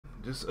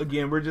Just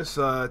again, we're just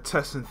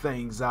testing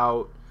things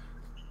out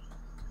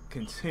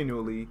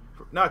continually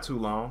for not too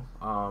long.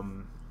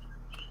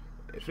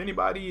 If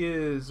anybody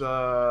is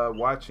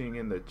watching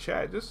in the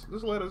chat, just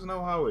let us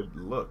know how it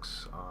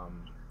looks.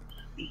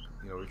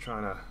 We're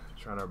trying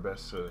our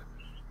best to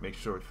make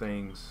sure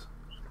things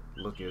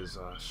look as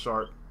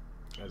sharp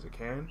as it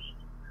can,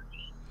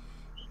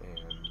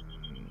 and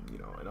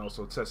and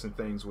also testing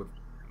things with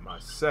my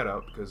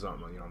setup because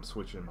I'm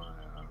switching my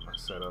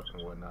setup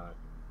and whatnot.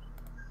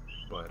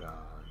 But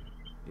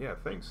yeah,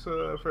 thanks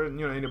for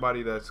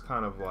anybody that's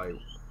kind of like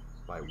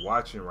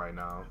watching right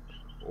now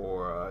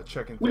or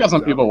checking We got things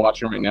some out. people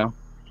watching right now.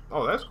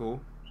 Oh, that's cool.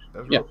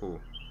 That's Yeah. real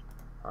cool.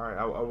 All right,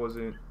 I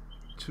wasn't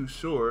too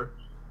sure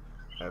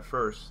at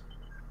first.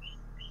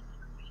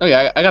 Oh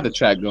yeah, I got the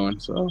chat going,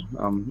 so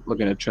I'm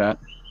looking at chat.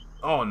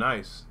 Oh,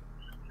 nice.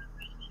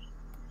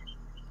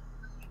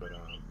 But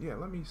yeah,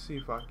 let me see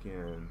if I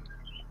can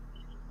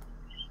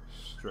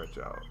stretch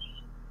out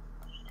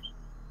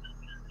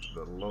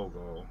the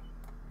logo,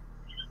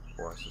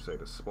 or I should say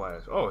the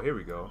splash. Oh, here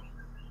we go.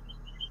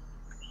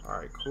 All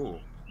right, cool.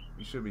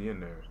 You should be in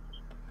there.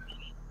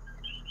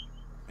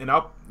 And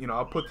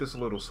I'll put this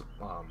little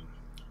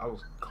I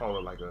will call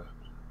it like a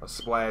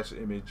splash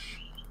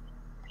image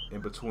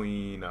in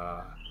between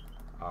our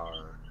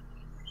I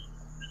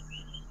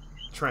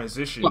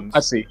transitions.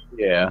 see.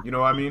 Yeah. You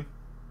know what I mean?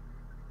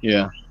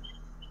 Yeah.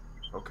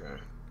 Okay.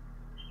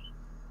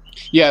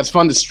 Yeah, it's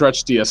fun to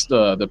stretch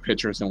the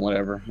pictures and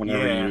whatever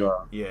whenever Yeah, you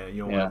yeah.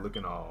 You don't want yeah. it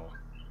looking all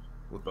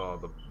with all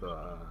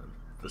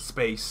the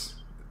space,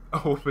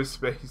 open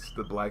space,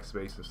 the black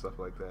space and stuff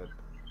like that.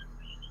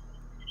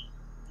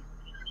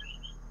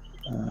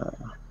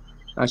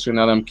 Actually,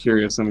 now that I'm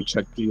curious, let me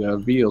check the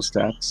video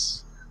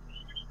stats.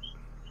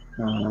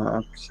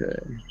 Okay.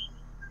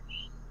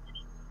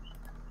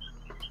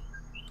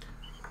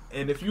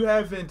 And if you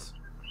haven't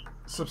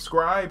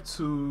subscribed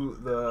to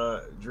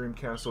the Dream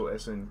Castle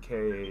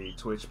SNK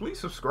Twitch, please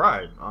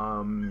subscribe.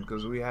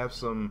 Because we have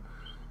some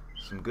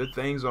good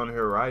things on the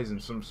horizon.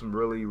 Some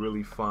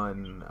really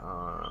fun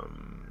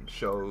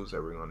shows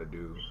that we're gonna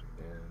do,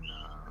 and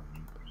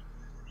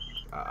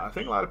I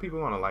think a lot of people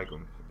are gonna like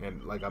them.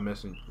 And like I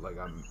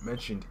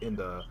mentioned in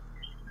the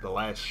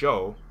last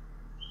show,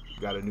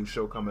 got a new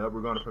show coming up.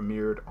 We're gonna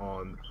premiere it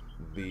on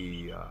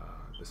the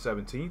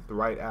 17th,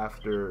 right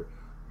after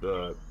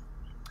the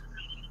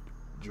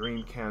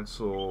Dream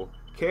Cancel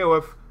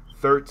KOF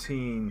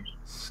 13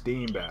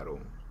 Steam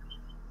Battle.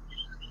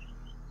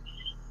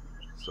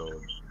 So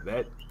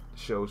that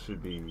show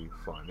should be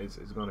fun. It's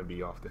gonna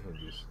be off the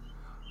hinges.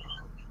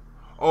 Um,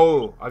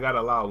 oh, I gotta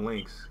allow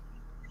links.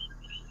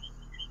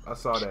 I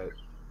saw that.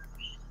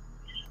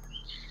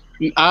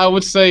 I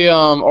would say,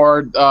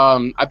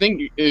 I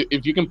think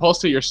if you can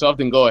post it yourself,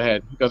 then go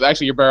ahead. Because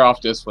actually, you're better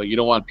off this way. You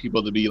don't want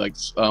people to be like,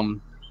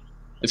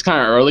 it's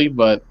kind of early,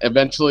 but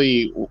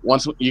eventually,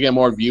 once you get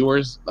more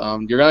viewers,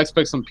 you're gonna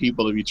expect some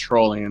people to be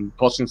trolling and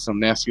posting some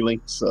nasty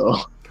links. So,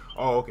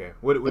 Oh, okay.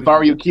 What if did I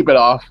were you? you, keep it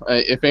off.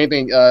 If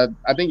anything, I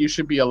think you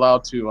should be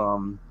allowed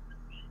to,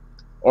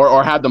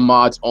 or have the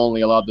mods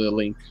only allow the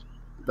link.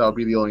 That would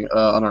be the only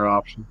other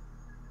option.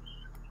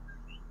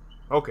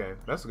 Okay,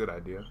 that's a good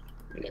idea.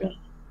 Yeah.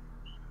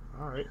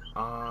 All right.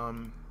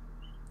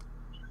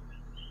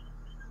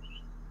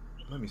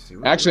 Let me see.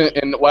 Actually,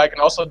 and what I can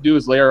also do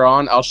is later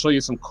on, I'll show you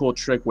some cool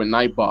trick with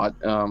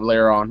Nightbot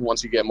later on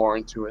once you get more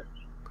into it.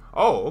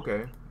 Oh,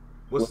 okay.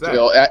 What's Which,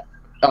 that?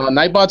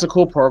 Nightbot's a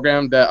cool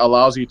program that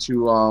allows you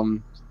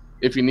to,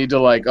 if you need to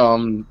like,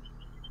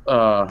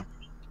 I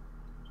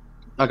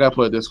gotta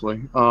put it this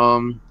way,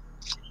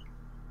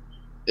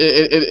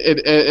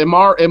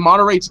 it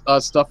moderates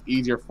stuff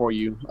easier for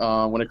you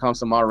when it comes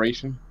to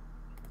moderation.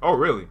 Oh,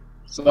 really?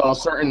 So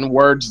certain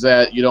words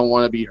that you don't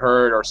want to be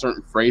heard or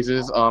certain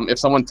phrases, if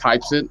someone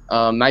types it,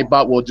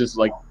 Nightbot will just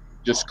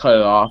cut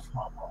it off.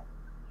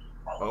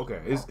 Okay.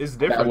 It's That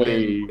different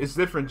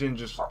than way,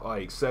 just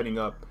like setting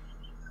up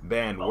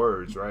banned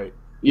words, right?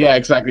 yeah,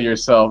 exactly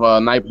yourself.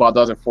 Nightbot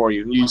does it for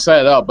you. You set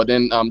it up, but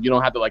then you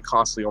don't have to like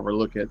constantly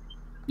overlook it.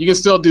 You can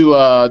still do.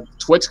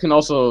 Twitch can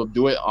also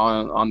do it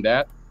on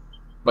that,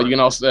 but you Right. can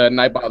also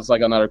Nightbot is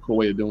like another cool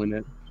way of doing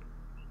it.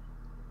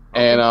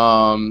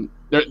 And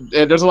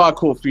Okay. there's a lot of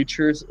cool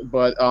features,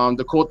 but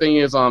the cool thing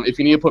is if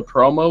you need to put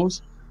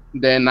promos,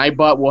 then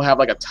Nightbot will have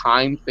like a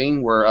time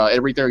thing where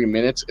every 30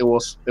 minutes it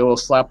will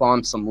slap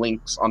on some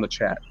links on the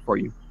chat for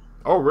you.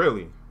 Oh,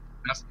 really?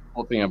 That's the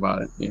cool thing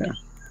about it. Yeah,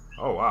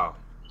 Oh, wow.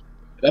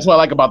 that's what I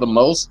like about the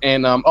most.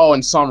 And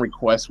and song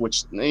requests,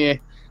 which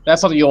that's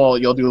something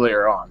you'll do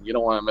later on. You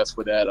don't want to mess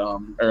with that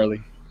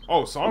early.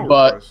 Oh, song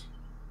But requests.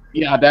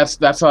 yeah,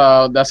 that's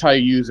how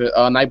you use it.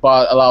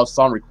 Nightbot allows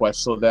song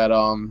requests so that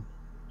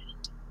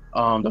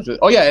does it?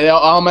 Oh yeah, it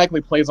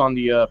automatically plays on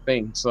the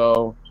thing.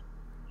 So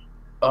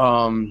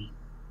um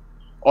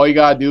all you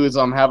gotta do is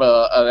have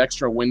an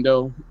extra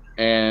window,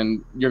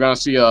 and you're gonna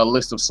see a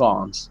list of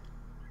songs.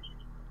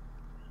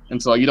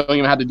 And so you don't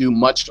even have to do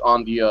much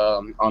on the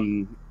on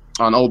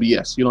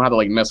OBS. You don't have to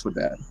like mess with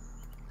that.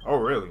 Oh,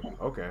 really?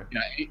 Okay.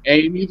 Yeah,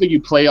 anything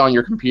you play on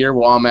your computer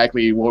will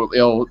automatically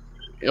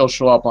it'll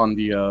show up on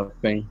the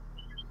thing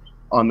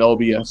on the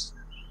OBS.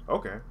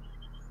 Okay.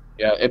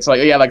 Yeah, it's like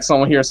like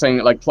someone here saying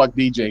like plug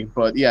DJ,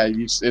 but yeah,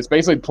 it's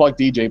basically plug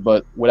DJ,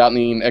 but without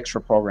needing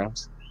extra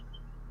programs.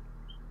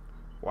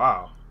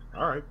 Wow.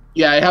 All right.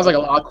 Yeah, it has like a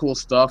lot of cool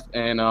stuff,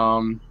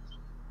 and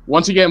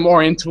once you get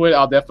more into it,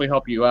 I'll definitely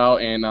help you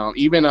out, and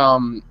even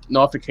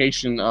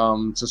notification,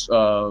 just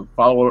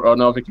follow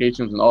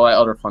notifications and all that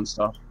other fun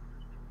stuff.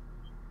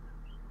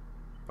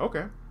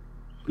 Okay.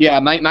 Yeah,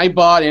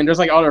 Nightbot, and there's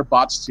like other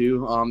bots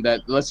too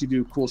that lets you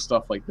do cool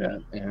stuff like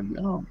that, and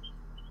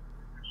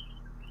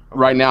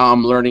right now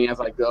I'm learning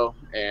as I go,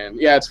 and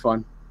yeah, it's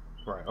fun.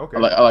 Right. Okay.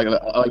 I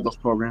like those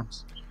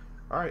programs.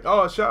 All right.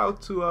 Oh, shout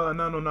out to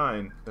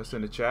 909 that's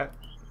in the chat.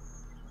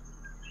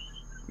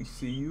 We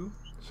see you.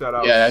 Shout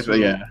out. Yeah.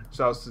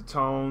 Shouts to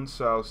Tone.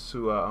 Shouts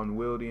to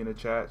Unwieldy in the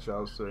chat.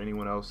 Shouts to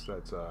anyone else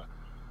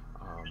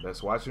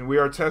that's watching. We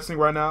are testing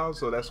right now,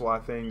 so that's why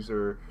things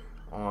are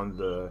on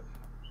the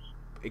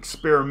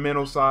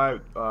experimental side.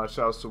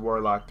 Shouts to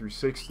Warlock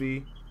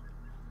 360.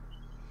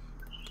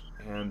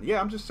 And yeah,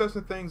 I'm just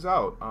testing things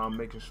out,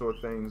 making sure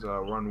things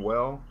run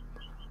well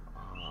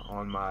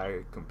on my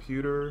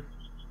computer.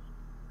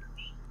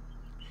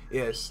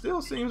 Yeah, it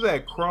still seems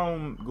that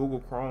Google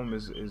Chrome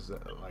is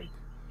like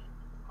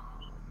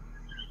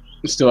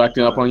it's still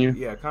acting up on you.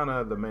 Yeah, kind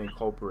of the main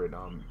culprit.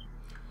 And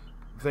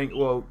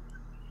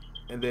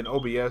then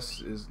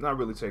OBS is not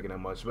really taking that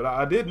much, but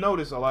I did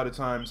notice a lot of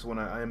times when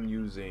I am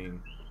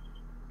using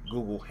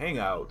Google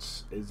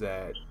Hangouts is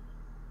that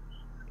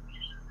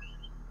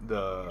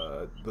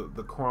the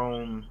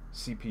Chrome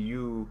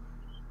CPU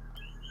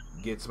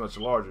gets much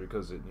larger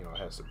because it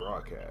has to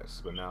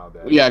broadcast. But now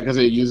that because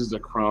it uses the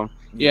Chrome.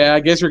 Yeah, I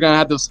guess you're gonna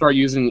have to start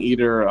using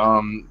either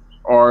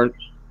or.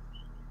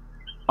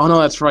 Oh no,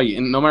 that's right.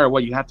 And no matter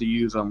what, you have to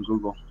use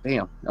Google.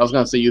 Damn, I was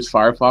gonna say use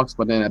Firefox,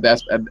 but then at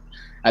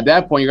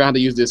that point you're gonna have to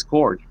use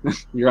Discord.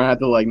 You're gonna have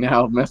to like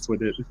now mess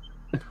with it.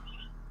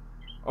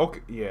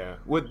 Okay, yeah.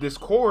 With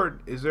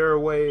Discord, is there a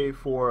way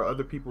for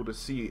other people to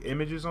see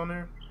images on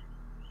there?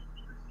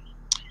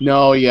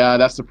 No, yeah,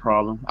 that's the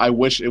problem. I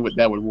wish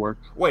that would work.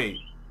 Wait,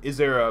 is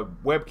there a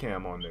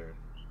webcam on there?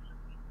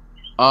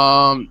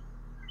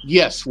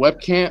 Yes,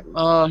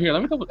 webcam. Here,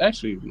 let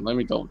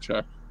me double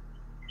check.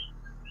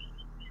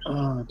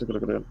 But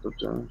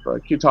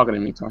keep talking to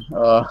me, Tom.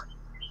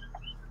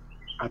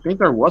 I think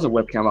there was a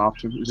webcam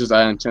option. It's just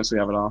I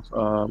intentionally have it off.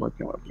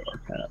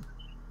 Webcam.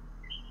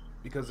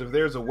 Because if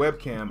there's a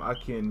webcam, I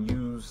can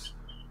use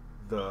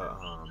the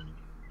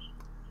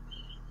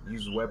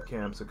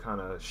webcam to kind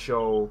of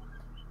show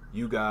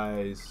you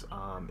guys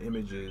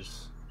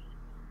images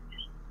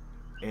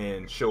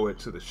and show it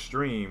to the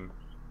stream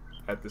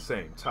at the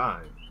same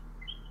time.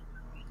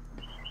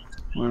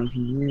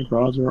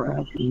 Browser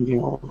app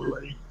in-game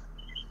overlay.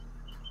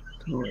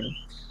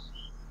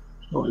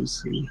 Go and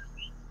see.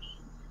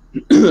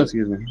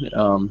 Excuse me.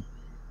 I'm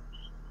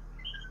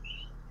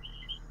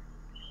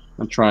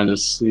trying to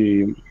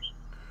see.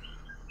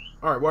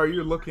 All right, while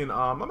you're looking,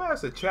 I'm gonna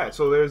ask the chat.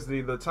 So there's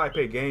the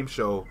Taipei Game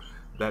Show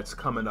that's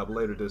coming up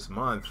later this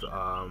month.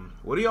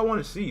 What do y'all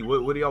want to see?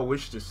 What do y'all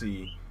wish to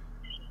see?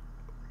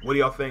 What do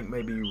y'all think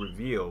may be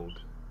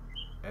revealed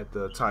at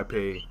the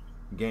Taipei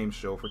Game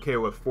Show for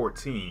KOF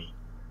 14?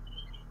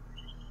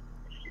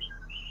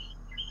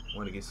 I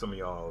want to get some of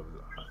y'all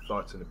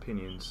thoughts and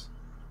opinions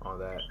on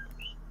that.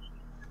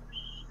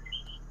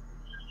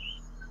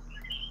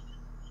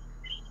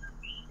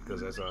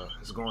 Because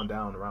it's going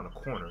down around the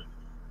corner.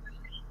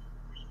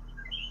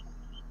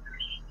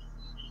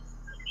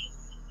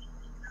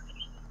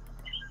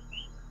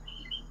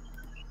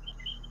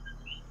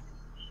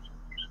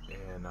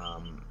 And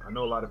I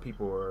know a lot of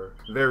people are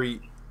very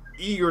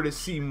eager to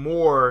see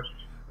more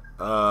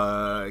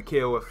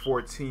KOF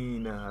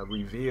 14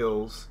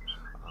 reveals.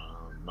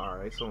 All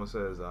right, someone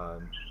says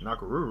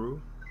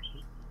Nakaruru.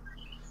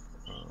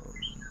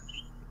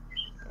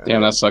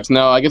 Damn, that sucks.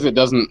 No, I guess it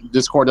doesn't.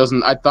 Discord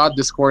doesn't. I thought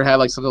Discord had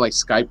like something like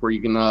Skype where you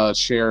can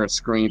share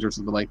screens or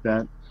something like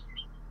that.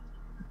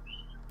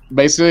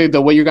 Basically,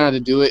 the way you're gonna have to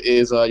do it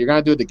is you're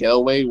gonna do it the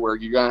getaway where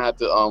you're gonna have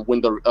to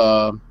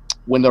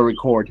window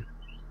record.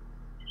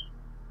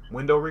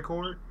 Window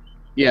record?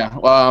 Yeah.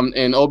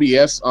 In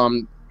OBS,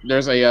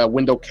 there's a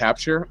window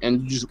capture,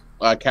 and you just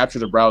capture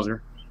the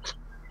browser.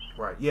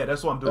 Right. Yeah,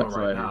 that's what I'm doing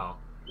right now.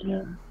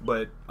 Yeah.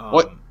 But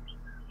what?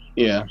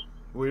 Yeah.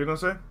 What are you gonna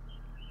say?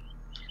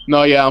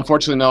 No, yeah,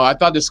 unfortunately, no. I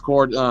thought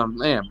Discord,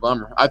 man,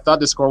 bummer. I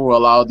thought Discord will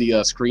allow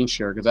the screen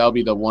share because that'll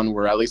be the one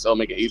where at least it'll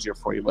make it easier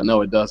for you. But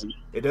no, it doesn't.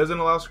 It doesn't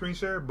allow screen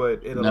share,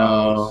 but it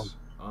allows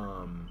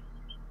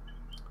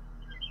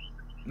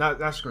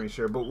not screen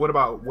share. But what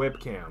about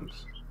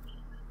webcams?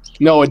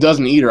 No, it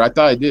doesn't either. I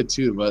thought it did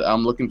too, but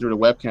I'm looking through the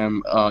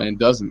webcam and it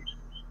doesn't.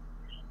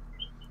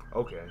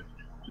 Okay.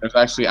 There's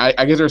actually,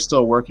 I guess they're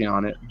still working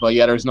on it, but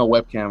yeah, there's no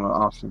webcam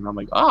option. I'm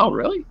like, oh,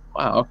 really?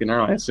 Wow. Okay, never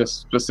mind. It's just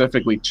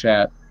specifically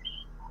chat.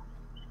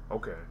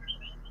 Okay.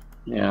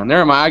 Yeah,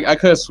 never mind. I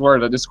could have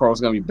sworn that Discord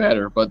was gonna be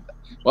better, but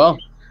well,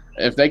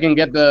 if they can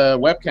get the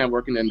webcam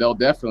working, then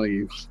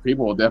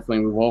people will definitely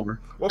move over.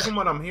 Well, from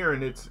what I'm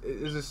hearing, is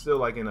it still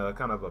like in a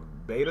kind of a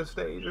beta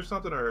stage or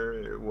something,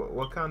 or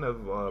what kind of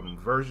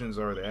versions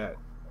are they at?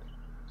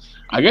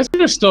 I guess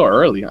they're still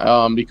early,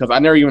 because I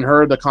never even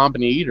heard of the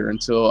company either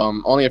until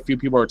only a few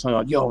people were telling me,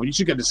 like, yo, you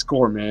should get the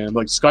score, man.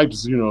 Like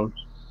Skype's,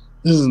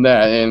 this and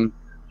that, and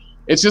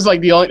it's just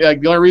like the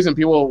only reason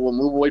people will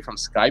move away from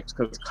Skype is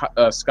because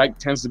Skype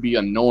tends to be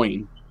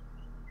annoying.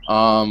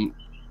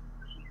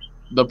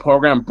 The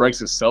program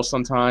breaks itself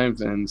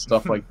sometimes and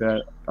stuff like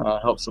that.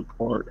 Help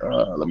support.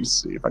 Let me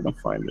see if I can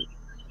find it.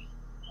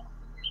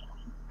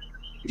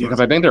 Yeah, because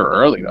I think they're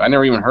early. I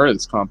never even heard of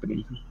this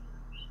company.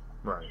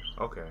 Right.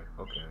 Okay.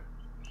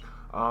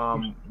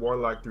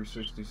 Warlock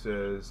 360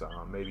 says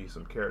maybe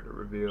some character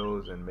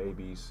reveals, and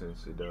maybe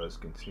since it does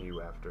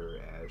continue after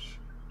Ash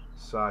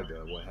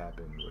Saga, what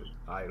happened with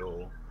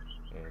Idol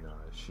and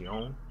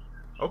Xion.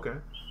 Okay.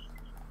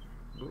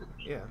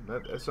 Yeah,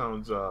 that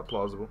sounds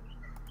plausible.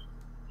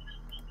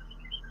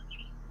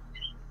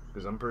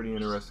 Because I'm pretty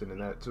interested in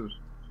that too.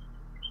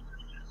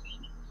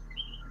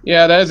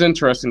 Yeah, that is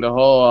interesting. The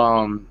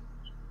whole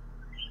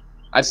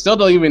I still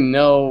don't even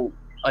know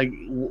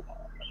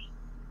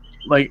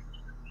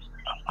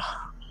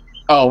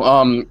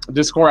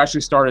Discord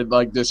actually started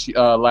like this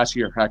last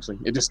year. Actually,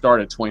 it just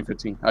started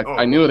 2015.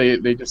 I knew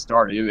they just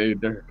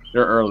started. They're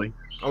early.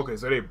 Okay,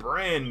 so they're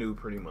brand new,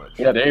 pretty much.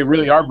 Yeah, they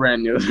really are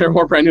brand new. They're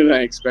more brand new than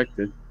I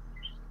expected.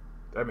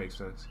 That makes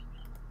sense.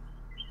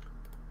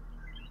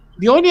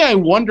 The only thing I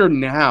wonder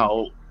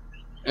now,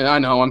 and I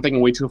know I'm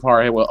thinking way too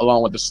far ahead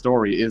along with the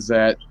story, is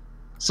that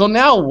so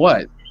now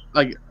what?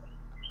 Like,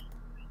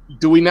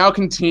 do we now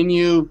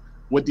continue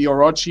with the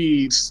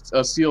Orochi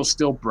seal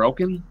still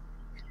broken?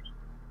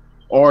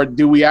 Or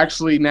do we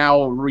actually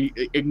now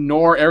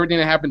ignore everything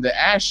that happened to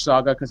Ash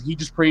Saga because he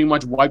just pretty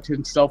much wiped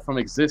himself from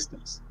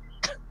existence?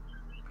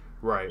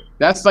 Right.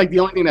 That's like the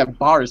only thing that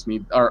bothers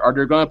me. Are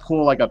they going to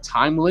pull like a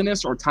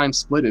timeliness or time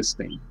splitters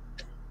thing?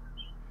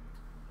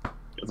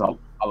 Because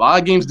a lot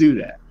of games do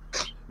that.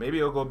 Maybe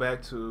it'll go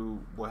back to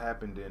what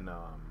happened in.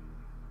 All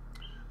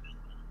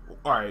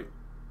right.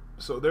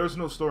 So there was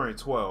no story in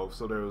 12.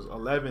 So there was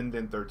 11,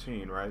 then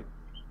 13, right?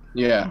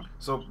 Yeah.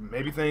 So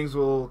maybe things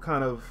will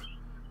kind of.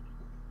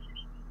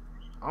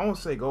 I won't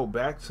say go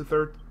back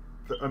to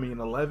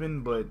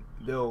 11, but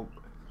they'll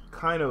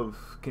kind of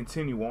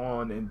continue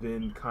on and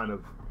then kind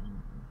of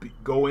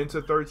go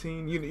into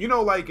 13. You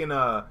know, like in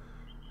you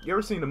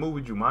ever seen the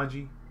movie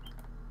Jumanji?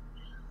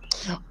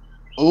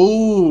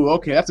 Oh,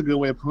 okay, that's a good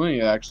way of putting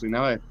it. Actually,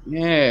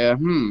 yeah,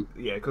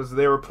 because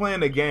they were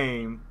playing a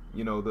game.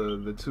 You know,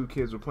 the two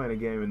kids were playing a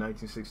game in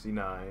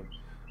 1969.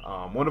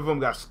 One of them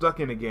got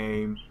stuck in a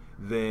game.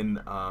 Then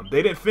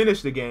they didn't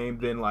finish the game.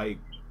 Then like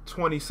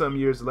 20-some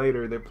years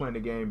later, they're playing the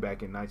game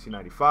back in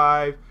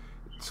 1995.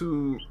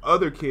 Two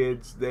other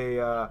kids, they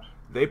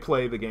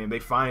play the game. They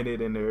find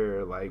it in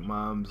their like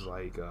mom's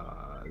like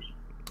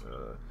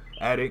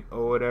attic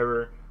or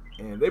whatever,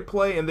 and they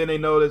play. And then they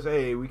notice,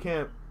 hey, we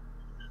can't.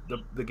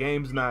 The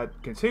game's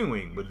not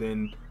continuing. But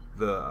then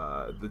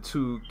the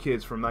two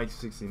kids from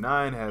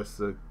 1969 has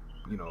to,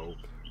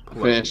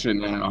 play. Finish it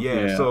now.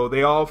 Yeah. So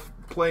they all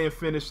play and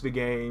finish the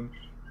game.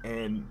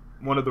 And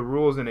one of the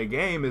rules in a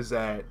game is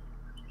that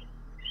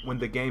when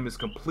the game is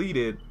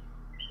completed,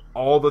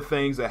 all the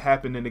things that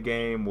happened in the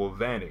game will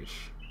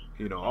vanish.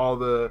 All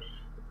the,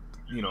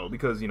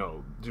 because,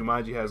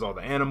 Jumanji has all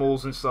the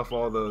animals and stuff,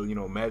 all the,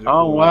 magical.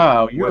 Oh,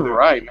 wow. You're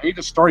right. Maybe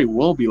the story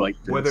will be like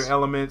this. Weather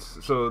elements.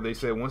 So they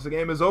said once the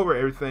game is over,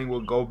 everything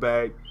will go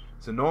back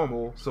to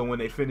normal. So when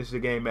they finish the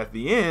game at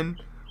the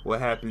end, what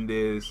happened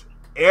is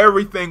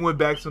everything went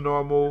back to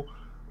normal.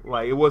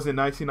 Like, it wasn't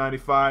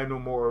 1995 no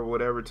more or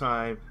whatever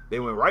time. They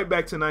went right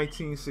back to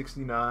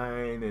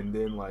 1969, and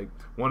then, like,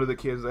 one of the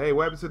kids, hey,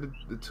 what happened to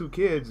the two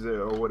kids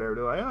or whatever?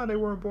 They're like, they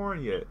weren't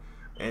born yet.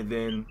 And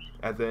then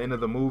at the end of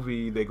the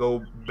movie, they go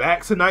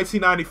back to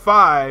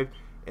 1995,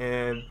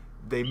 and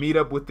they meet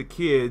up with the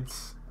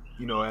kids,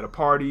 at a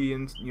party,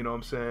 and, what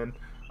I'm saying,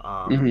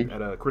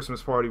 at a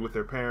Christmas party with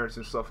their parents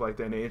and stuff like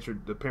that, and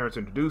the parents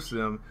introduce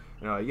them.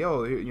 And like,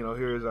 yo,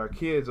 here's our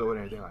kids over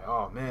there. And they're like,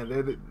 oh man,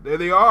 there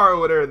they are, or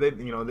whatever.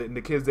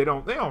 The kids, they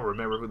don't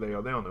remember who they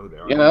are. They don't know who they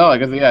are.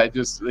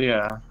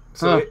 Yeah.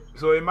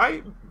 So it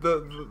might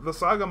the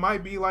saga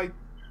might be like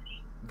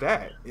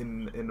that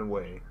in a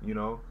way,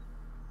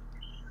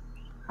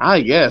 I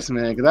guess,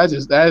 man, because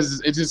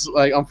it's just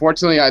like,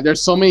 unfortunately,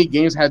 there's so many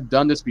games had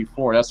done this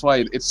before. That's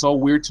why it's so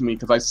weird to me,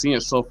 because I've seen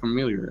it so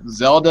familiar.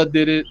 Zelda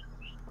did it.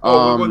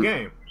 What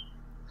game?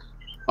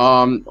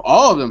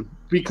 All of them.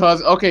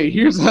 Because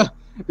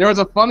there was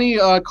a funny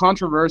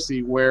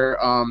controversy where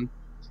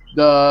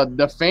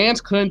the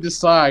fans couldn't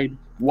decide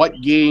what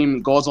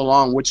game goes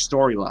along which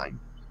storyline.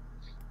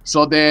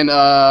 So then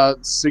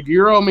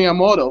Shigeru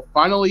Miyamoto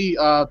finally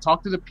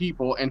talked to the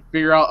people and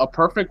figured out a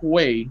perfect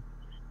way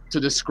to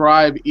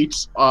describe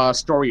each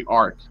story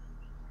arc.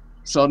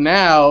 So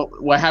now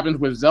what happens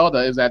with Zelda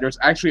is that there's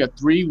actually a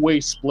 3-way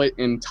split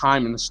in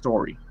time in the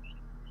story.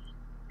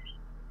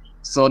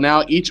 So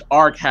now each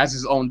arc has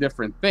its own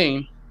different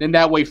thing then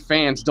that way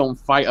fans don't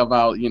fight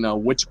about, you know,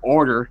 which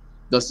order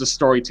does the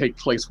story take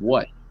place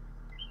what.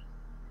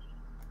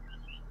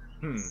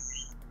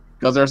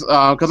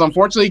 Because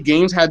unfortunately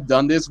games have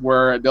done this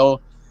where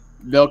they'll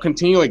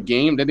continue a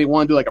game, then they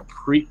want to do like a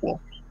prequel.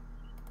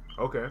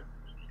 Okay.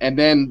 And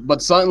then,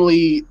 but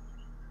suddenly,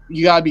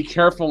 you gotta be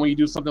careful when you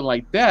do something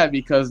like that,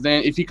 because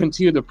then if you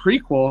continue the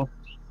prequel,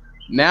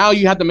 now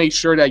you have to make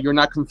sure that you're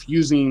not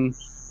confusing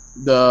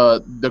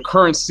the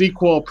current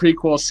sequel,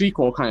 prequel,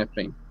 sequel kind of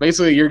thing.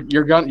 Basically,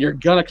 you're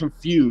gonna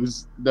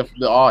confuse the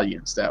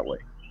audience that way.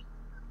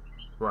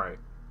 Right.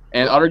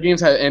 And other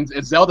games have, and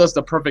Zelda's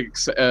the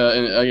perfect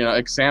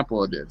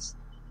example of this.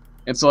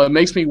 And so it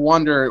makes me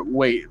wonder,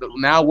 wait,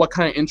 now what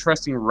kind of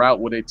interesting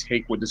route would it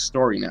take with the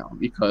story now?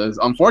 Because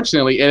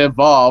unfortunately, it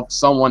involved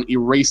someone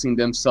erasing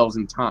themselves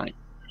in time.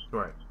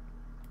 Right.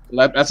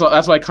 That's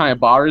why it kind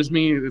of bothers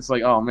me. It's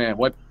like, oh man,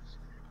 what?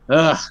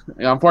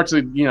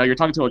 Unfortunately, you know, you're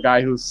talking to a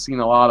guy who's seen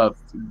a lot of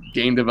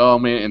game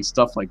development and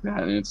stuff like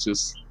that, and it's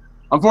just,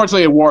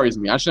 unfortunately, it worries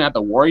me. I shouldn't have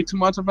to worry too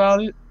much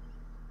about it,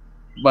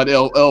 but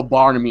it'll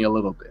bother me a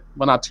little bit,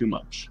 but not too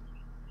much.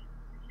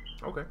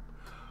 Okay.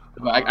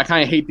 I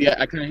kind of hate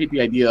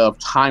the idea of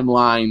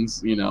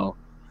timelines, you know,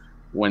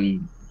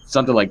 when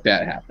something like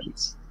that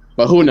happens.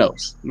 But who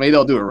knows? Maybe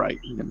they'll do it right.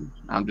 And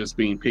I'm just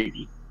being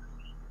picky.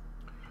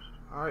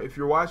 All right, if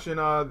you're watching,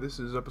 this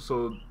is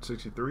episode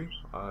 63,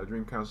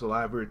 Dream Council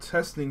Live. We're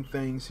testing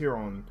things here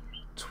on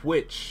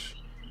Twitch,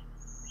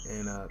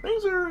 and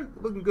things are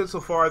looking good so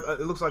far.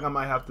 It looks like I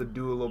might have to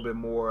do a little bit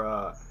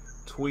more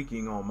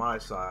tweaking on my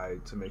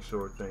side to make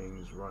sure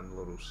things run a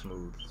little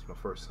smooth. It's my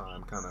first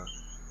time kind of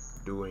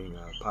doing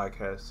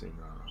podcasting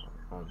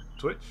on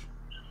Twitch,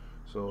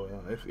 so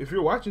if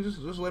you're watching, just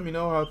let me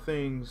know how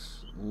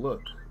things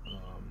look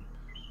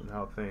and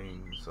how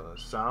things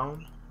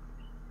sound,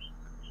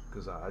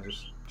 because I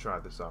just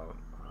tried this out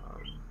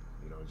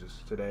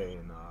just today,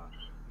 and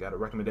got a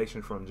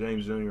recommendation from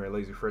James Jr. and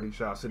Lazy Freddy.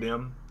 Shout out to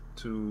them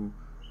to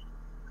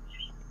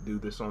do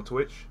this on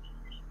Twitch.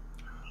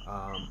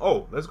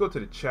 Let's go to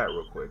the chat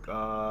real quick.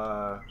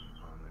 Let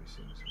me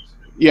see.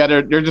 Yeah,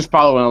 they're just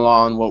following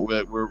along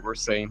what we're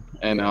saying,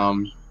 and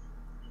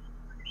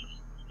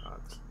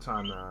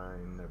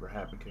timeline never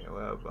happened.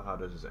 But how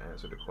does this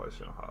answer the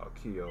question of how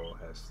Kyo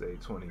has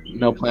stayed 20 years?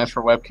 No plans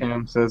for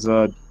webcam, says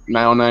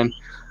 909.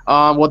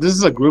 Well, this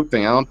is a group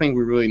thing. I don't think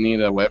we really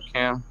need a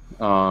webcam.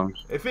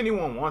 If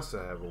anyone wants to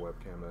have a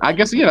webcam, I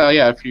guess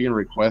yeah, if you can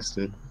request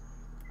it.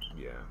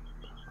 Yeah.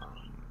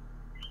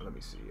 Let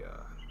me see.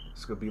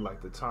 This could be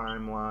like the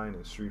timeline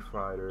in Street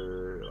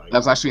Fighter. Like,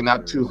 that's actually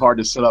not too hard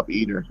to set up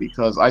either,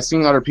 because I've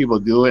seen other people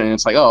do it, and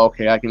it's like, oh,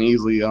 okay, I can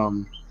easily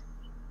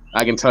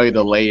I can tell you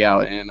the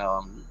layout, and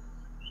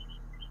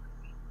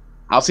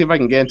I'll see if I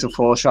can get into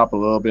Photoshop a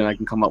little bit, and I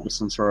can come up with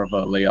some sort of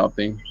a layout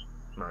thing.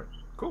 Right.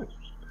 Cool.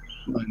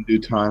 In due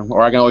time,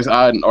 or I can always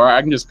or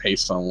I can just pay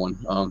someone.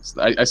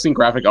 I've seen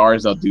graphic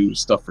artists that do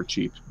stuff for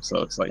cheap,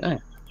 so it's like,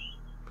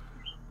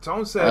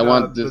 Tone said I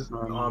want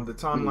the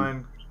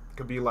timeline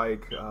could be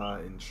like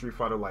in Street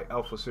Fighter, like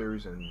Alpha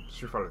series and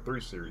Street Fighter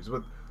 3 series,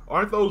 but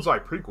aren't those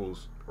like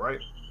prequels, right?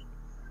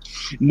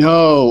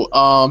 No,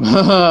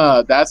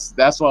 that's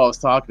what I was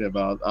talking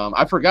about.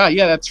 I forgot.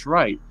 Yeah, that's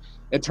right.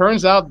 It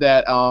turns out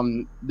that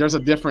there's a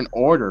different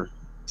order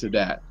to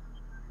that.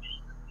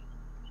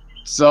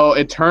 So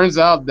it turns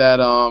out that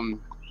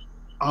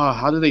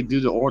how do they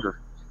do the order?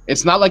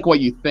 It's not like what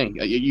you think.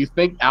 You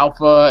think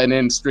Alpha and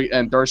then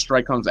Third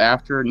Strike comes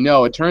after.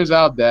 No, it turns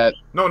out that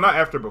no, not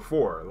after,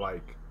 before,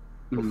 like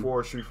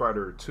before Street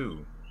Fighter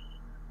 2.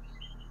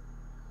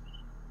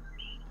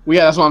 Well,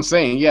 yeah, that's what I'm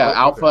saying. Yeah, okay.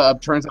 Alpha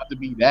turns out to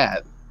be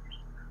that.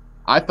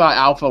 I thought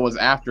Alpha was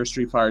after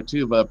Street Fighter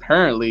 2, but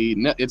apparently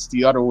it's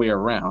the other way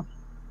around.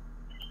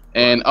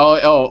 And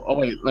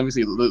wait, let me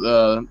see.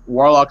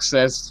 Warlock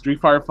says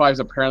Street Fighter 5 is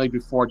apparently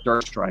before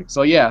Third Strike.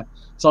 So yeah,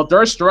 so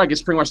Third Strike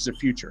is pretty much the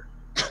future.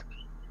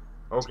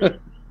 Okay.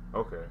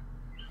 Okay.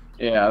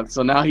 Yeah.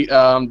 So now he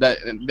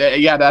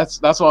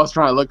that's what I was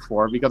trying to look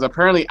for, because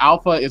apparently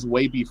Alpha is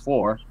way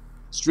before.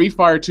 Street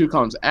Fighter 2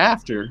 comes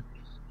after.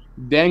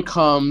 Then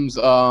comes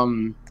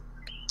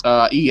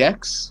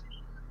EX,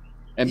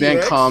 and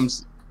then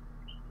comes.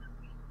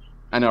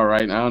 I know,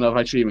 right? I don't know if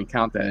I should even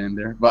count that in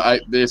there,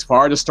 but it's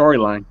part of the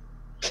storyline.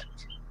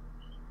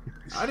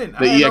 I didn't.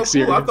 The EX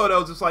series. I thought that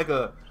was just like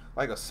a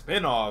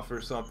spin-off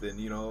or something,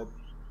 you know.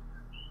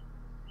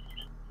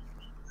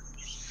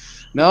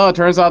 No, it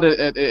turns out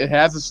it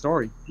has a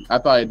story. I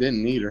thought it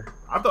didn't either.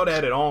 I thought it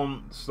had its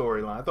own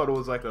storyline. I thought it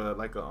was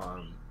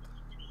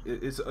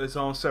its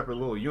own separate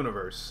little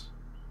universe.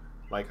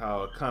 Like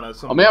how kind of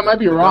some. I mean, I might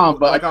be wrong,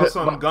 but like how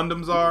some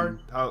Gundams are,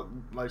 how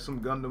like some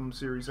Gundam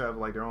series have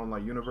like their own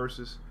like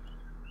universes.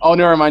 Oh,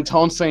 never mind.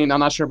 Tone's saying I'm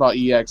not sure about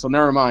EX, so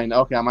never mind.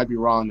 Okay, I might be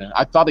wrong then.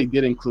 I thought they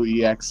did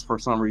include EX for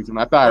some reason.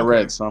 I thought I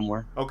read it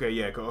somewhere. Okay,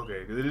 yeah, okay.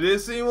 Because it did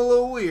seem a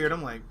little weird.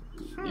 I'm like,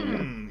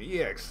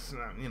 EX.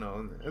 You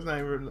know, it's not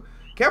even.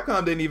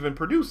 Capcom didn't even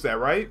produce that,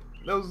 right?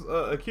 That was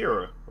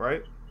Akira,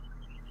 right?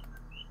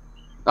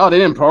 Oh, they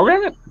didn't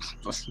program it?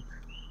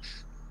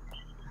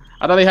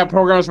 I thought they had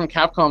programmers from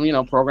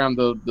Capcom, program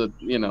the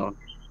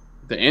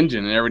the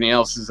engine, and everything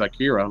else is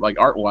Akira, like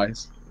art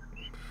wise.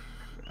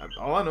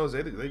 All I know is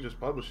they just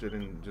published it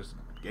and just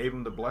gave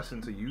them the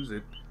blessing to use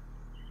it.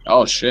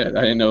 Oh shit!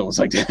 I didn't know it was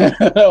like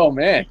that. Oh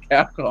man,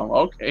 Capcom.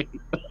 Okay,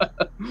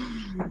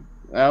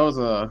 that was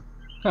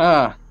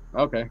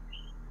okay.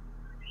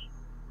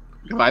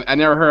 I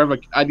never heard of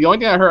the only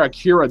thing I heard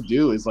Akira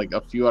do is like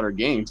a few other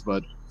games,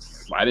 but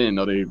I didn't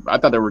know I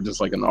thought they were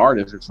just like an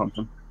artist or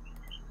something.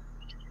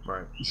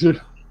 Right.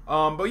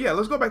 But yeah,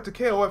 let's go back to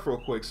KOF real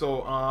quick.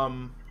 So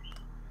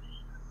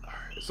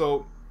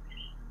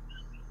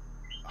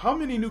how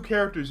many new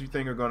characters you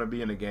think are going to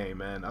be in the game,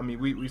 man? I mean,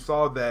 we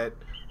saw that,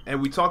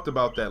 and we talked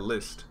about that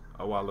list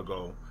a while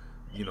ago.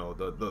 You know,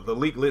 the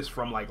leaked list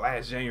from like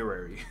last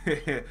January.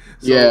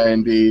 Yeah,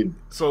 indeed.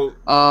 So,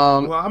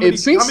 how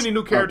many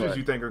new characters okay.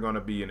 you think are going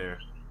to be in there?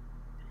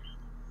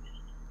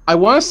 I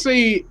want to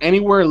say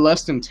anywhere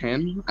less than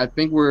 10. I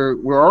think we're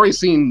already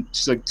seeing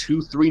just like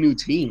 2-3 new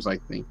teams. I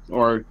think,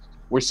 or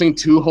we're seeing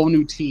 2 whole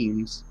new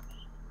teams,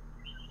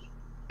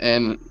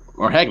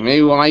 or heck,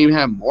 maybe we might even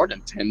have more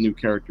than 10 new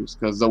characters.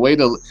 Because the way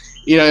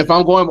if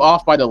I'm going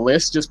off by the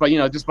list, just by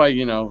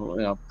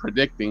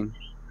predicting,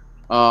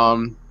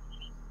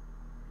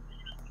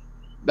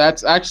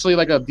 that's actually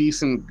like a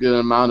decent good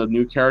amount of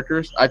new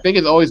characters. I think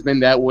it's always been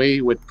that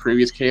way with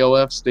previous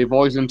KOFs. They've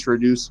always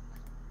introduced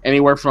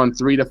anywhere from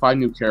 3 to 5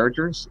 new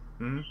characters.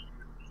 Mm-hmm.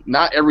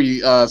 Not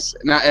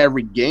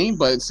every game,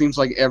 but it seems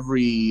like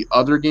every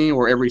other game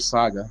or every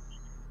saga,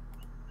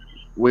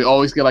 we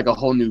always get like a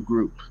whole new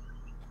group.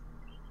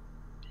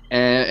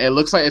 And it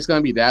looks like it's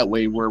gonna be that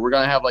way, where we're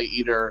gonna have like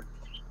either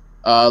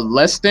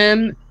less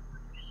than,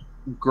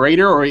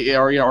 greater, or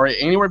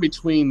anywhere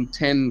between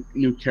 10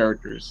 new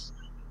characters.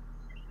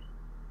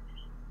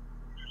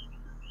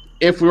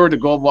 If we were to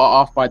go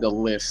off by the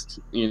list,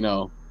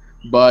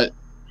 but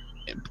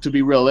to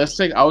be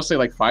realistic, I would say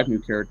like 5 new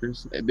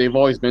characters. They've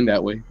always been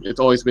that way. It's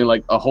always been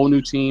like a whole new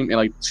team and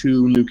like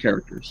 2 new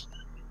characters,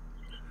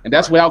 and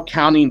that's without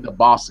counting the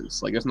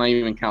bosses. Like, let's not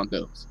even count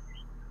those.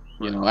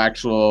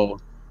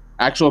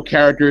 Actual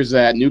characters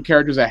new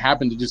characters that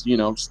happen to just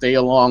stay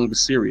along the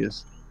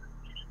series.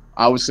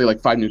 I would say like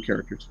 5 new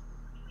characters.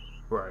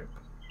 Right.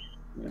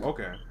 Yeah.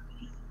 Okay.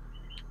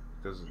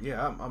 Because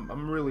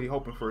I'm really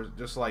hoping for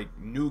just like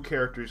new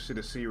characters to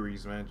the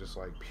series, man. Just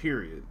like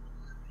period.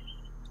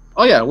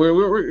 Oh yeah,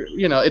 we're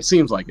it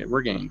seems like it.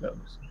 We're getting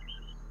those.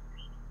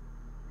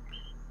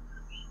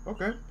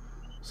 Okay.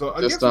 So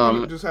I guess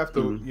we just have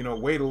to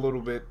wait a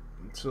little bit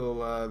until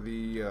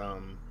the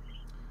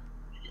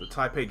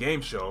Taipei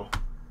Game Show.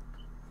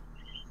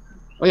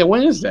 Oh yeah,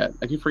 when is that?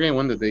 I keep forgetting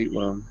when the date.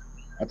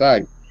 I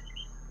thought, is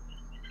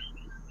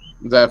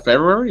that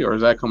February or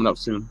is that coming up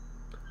soon?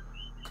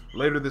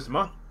 Later this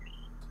month.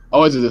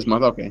 Oh, is it this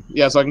month? Okay.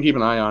 Yeah, so I can keep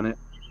an eye on it.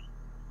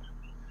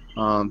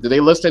 Did they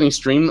list any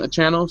stream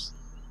channels?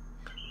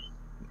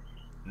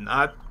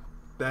 Not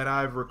that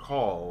I've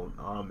recalled.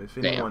 If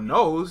anyone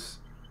knows,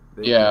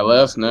 let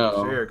us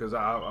know. Share, because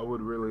I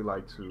would really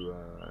like to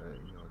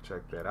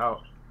check that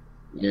out.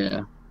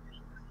 Yeah.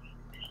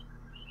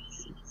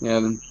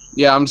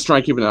 Yeah. I'm just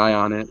trying to keep an eye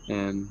on it,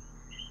 and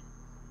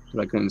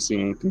I couldn't see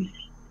anything.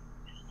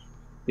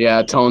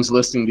 Yeah, Tone's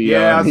listing the.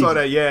 Yeah, I saw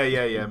that.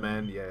 Yeah,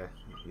 man. Yeah.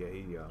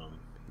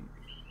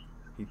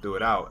 He threw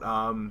it out.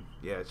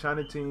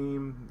 China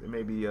team.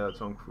 Maybe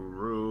Tone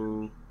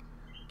Kuru,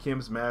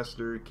 Kim's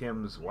master,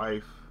 Kim's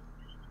wife.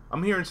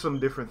 I'm hearing some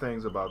different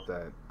things about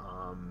that.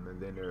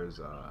 And then there's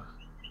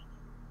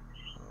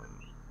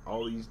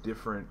all these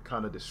different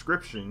kind of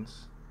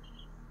descriptions.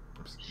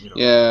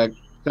 Yeah,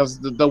 because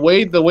the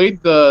way the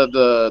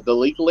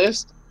leak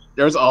list,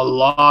 there's a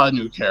lot of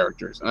new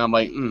characters, and I'm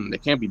like, there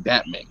can't be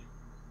that many.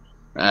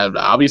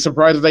 I'll be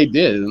surprised if they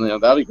did.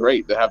 That'd be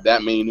great to have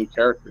that many new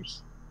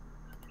characters.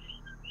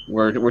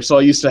 We're so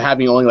used to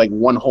having only like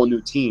one whole new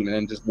team and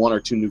then just 1 or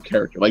 2 new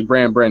characters, like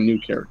brand new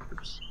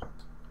characters.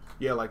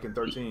 Yeah, like in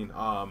 13,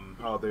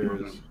 how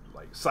there's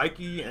like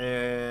Psyche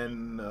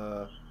and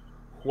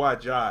Hua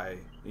Jai.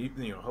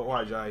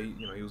 Hua Jai,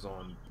 he was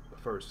on the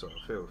first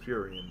Fatal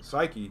Fury, and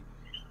Psyche,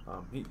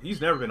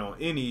 he's never been on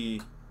any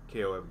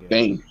KOF game.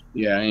 Dang.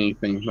 Yeah,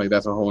 anything like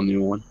that's a whole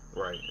new one.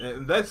 Right,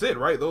 and that's it,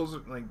 right? Those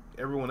like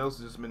everyone else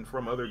has just been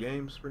from other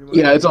games, pretty much.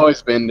 Yeah, it's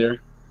always been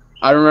there.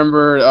 I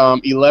remember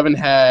 11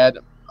 had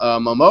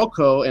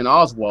Momoko and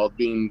Oswald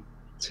being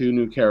 2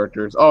 new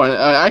characters. Oh, and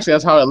actually,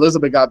 that's how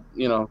Elizabeth got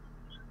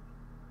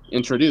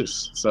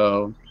introduced.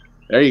 So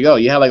there you go.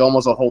 You had like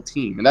almost a whole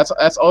team, and that's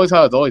always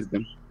how it's always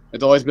been.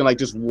 It's always been like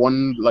just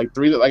one, like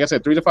 3. Like I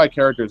said, 3 to 5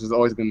 characters has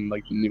always been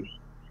like new,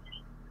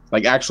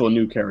 like actual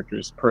new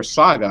characters per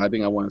saga. I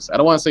think I want to say. I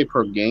don't want to say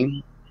per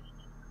game.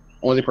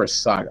 Only per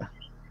saga.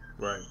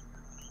 Right.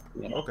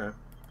 Yeah. Okay.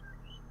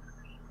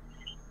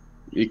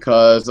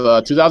 Because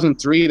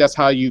 2003, that's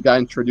how you got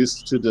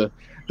introduced to the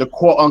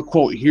quote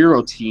unquote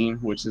hero team,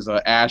 which is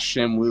Ash,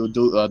 Shenmue,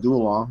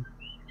 Dulong.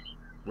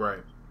 Right.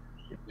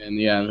 And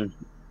yeah,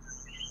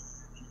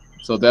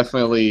 so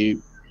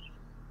definitely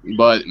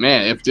But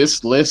man, if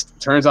this list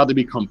turns out to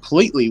be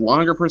completely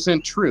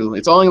 100% true,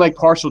 it's only like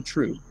partial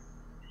true.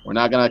 We're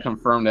not gonna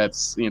confirm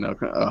that's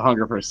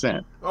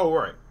 100%. Oh,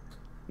 right.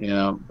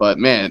 But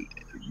man,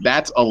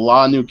 that's a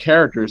lot of new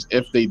characters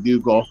if they do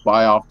go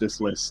buy off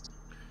this list.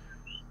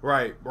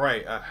 Right,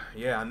 right.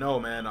 Yeah, I know,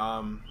 man.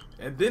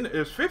 And then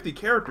there's 50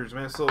 characters,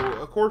 man. So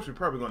of course we're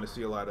probably going to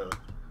see a lot of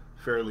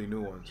fairly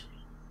new ones.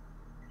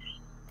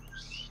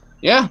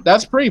 Yeah,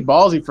 that's pretty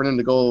ballsy for them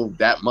to go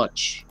that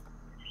much,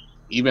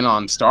 even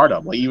on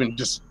startup, like even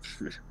just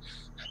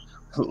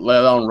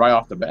let alone right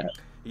off the bat.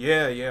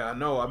 Yeah, yeah, I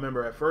know. I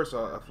remember at first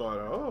I thought,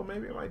 oh,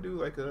 maybe I might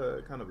do like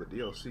a kind of a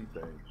DLC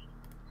thing.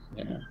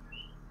 Yeah.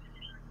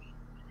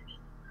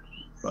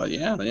 But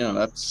yeah,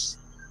 that's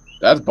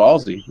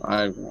ballsy.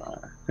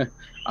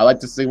 I like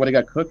to see what they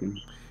got cooking.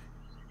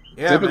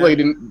 Yeah, typically,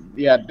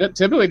 man.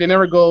 typically they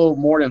never go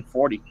more than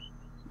 40.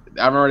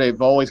 I remember they've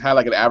always had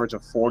like an average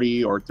of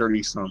 40 or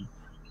 30 some.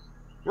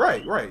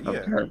 Right,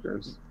 yeah.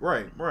 Characters.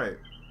 Right.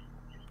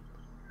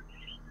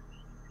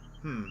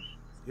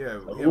 Yeah.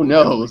 Who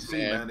knows, see,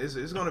 man?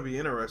 It's going to be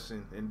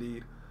interesting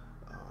indeed.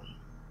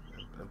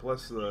 And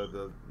plus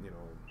the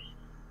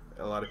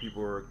a lot of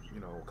people are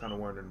kind of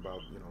wondering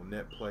about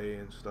net play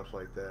and stuff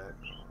like that.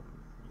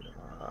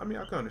 I mean,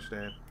 I can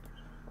understand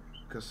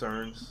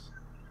concerns.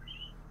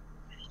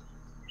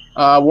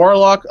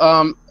 Warlock.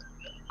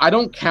 I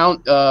don't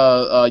count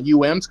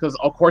UMs because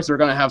of course they're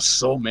gonna have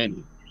so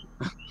many.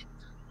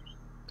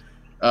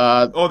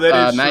 That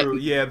is true.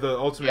 Yeah, the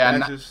ultimate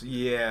matches.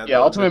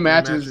 Ultimate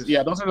matches.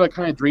 Yeah, those are the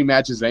kind of dream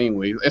matches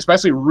anyway,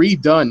 especially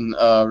redone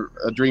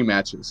dream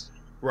matches.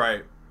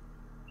 Right.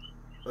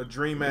 A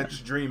dream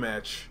match,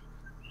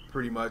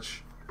 pretty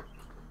much.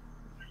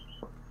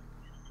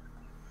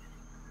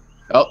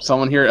 Oh,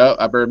 someone here. Oh,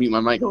 I better mute my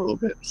mic a little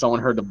bit. Someone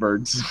heard the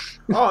birds.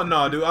 Oh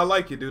no, dude, I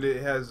like it, dude.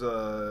 It has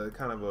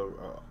kind of a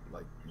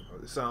like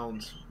it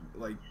sounds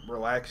like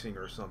relaxing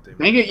or something.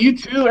 Dang it, you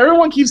too.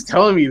 Everyone keeps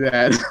telling me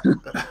that.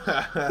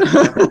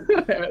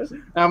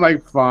 I'm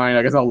like, fine.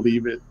 I guess I'll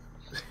leave it.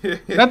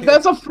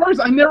 That's a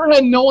first. I never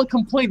had no one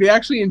complain. They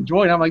actually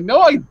enjoyed it. I'm like, no,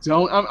 I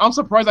don't. I'm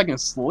surprised I can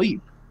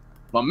sleep.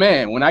 But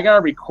man, when I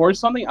gotta record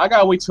something, I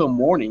gotta wait till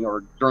morning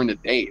or during the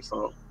day,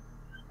 so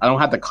I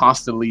don't have to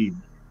constantly.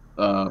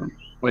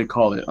 What do you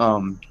call it?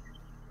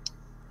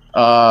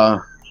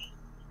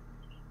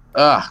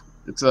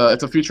 It's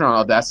a feature on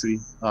Audacity.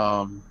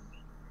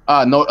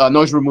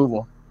 Noise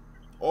removal.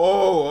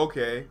 Oh,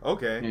 okay.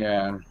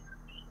 Yeah.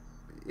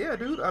 Yeah,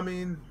 dude. I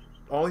mean,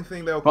 only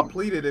thing that'll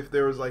complete it if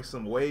there was like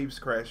some waves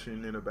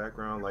crashing in the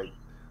background, like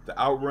the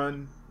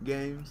Outrun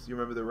games. You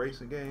remember the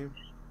racing game?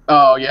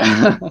 Oh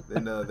yeah.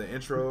 Then the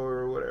intro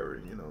or whatever,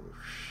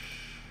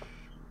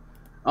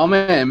 Oh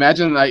man,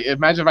 imagine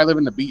if I live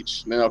in the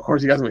beach. Then of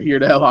course you guys would hear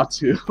that a lot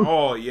too.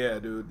 Oh yeah,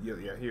 dude.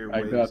 Yeah, hear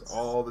waves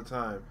all the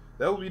time.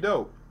 That would be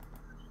dope.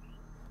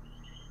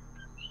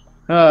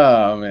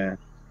 Oh man.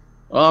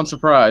 Well, I'm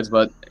surprised,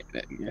 but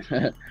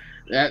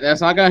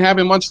that's not gonna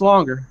happen much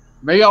longer.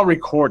 Maybe I'll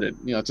record it,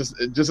 just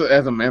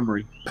as a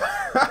memory.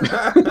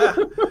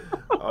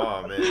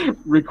 Oh man.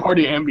 Record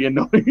the ambient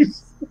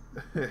noise.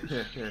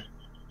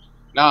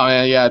 No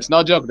man, yeah, it's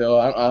no joke though.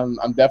 I'm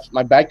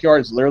my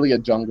backyard is literally a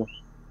jungle.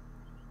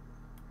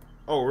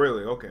 Oh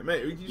really? Okay, man.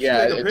 You should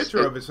take a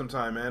picture of it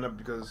sometime, man,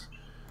 because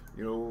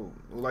we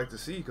like to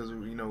see, because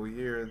we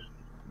hear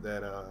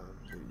that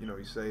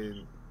you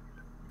say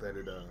that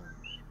it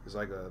is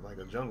like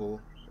a jungle,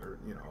 or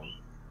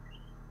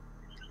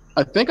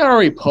I think I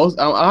already posted.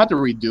 I'll have to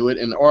redo it,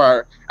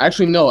 or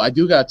actually no, I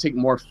do gotta take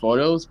more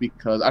photos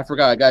because I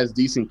forgot I got a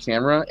decent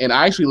camera, and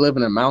I actually live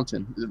in a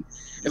mountain.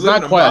 It's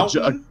not quite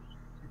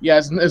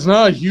it's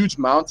not a huge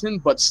mountain,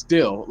 but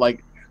still,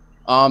 like,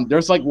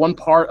 there's like one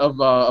part of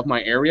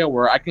my area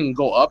where I can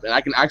go up and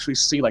I can actually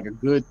see like a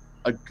good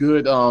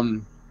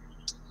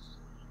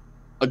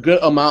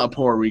amount of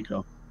Puerto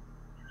Rico.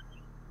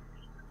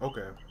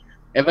 Okay.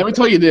 And let me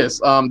tell you this: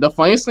 the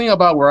funniest thing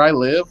about where I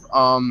live,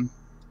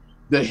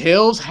 the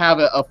hills have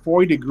a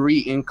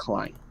 40-degree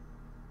incline.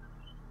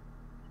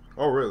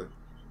 Oh, really?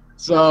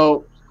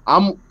 So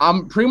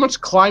I'm pretty much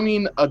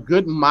climbing a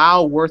good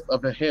mile worth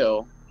of a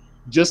hill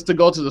just to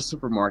go to the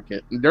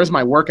supermarket. And there's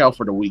my workout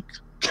for the week.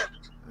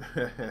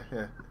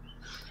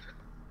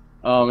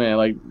 Oh man,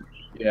 like,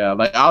 yeah,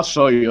 like I'll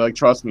show you. Like,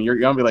 trust me, you're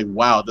gonna be like,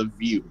 wow, the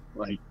view,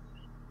 like,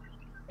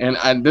 and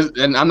I'm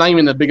not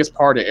even the biggest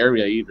part of the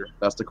area either.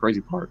 That's the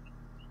crazy part.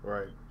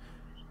 Right.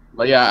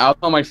 But yeah, I'll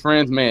tell my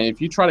friends, man,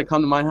 if you try to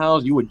come to my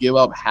house, you would give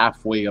up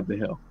halfway up the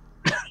hill.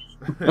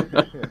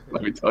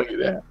 Let me tell you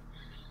that.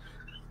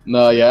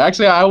 No, yeah,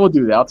 actually, I will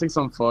do that. I'll take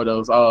some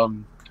photos.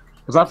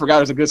 Because I forgot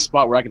there's a good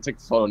spot where I can take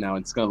a photo now.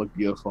 And it's gonna look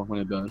beautiful when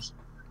it does.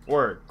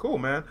 Word, cool,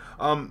 man.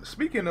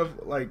 Speaking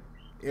of like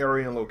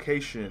area and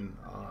location,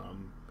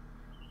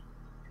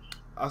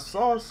 I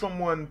saw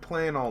someone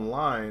playing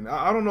online.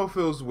 I don't know if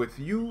it was with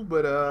you,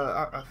 but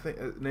I think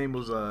his name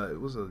was it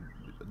was a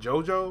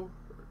JoJo.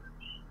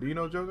 Do you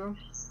know JoJo?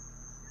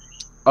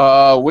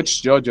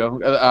 Which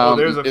JoJo?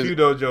 There's a few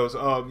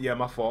dojos. Yeah,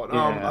 my fault.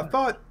 Yeah. I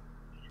thought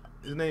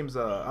his name's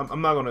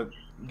I'm not gonna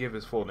give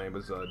his full name.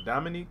 It's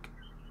Dominique.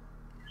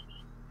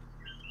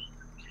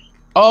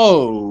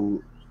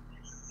 Oh,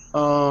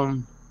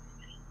 um,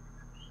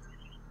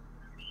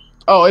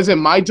 oh, is it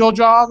My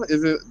Job?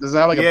 Is it? Does it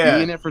have like a Yeah,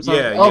 B in it for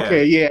something? yeah, yeah.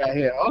 Okay,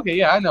 yeah. Okay,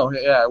 yeah, I know.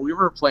 Yeah, we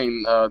were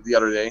playing the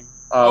other day.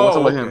 What's up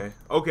Oh, with him? okay,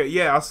 okay.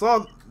 Yeah, I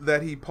saw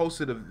that he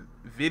posted a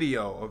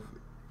video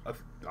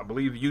of I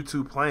believe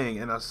YouTube playing,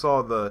 and I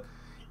saw the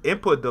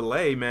input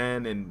delay,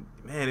 man, and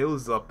man, it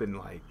was up in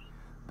like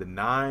the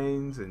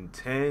nines and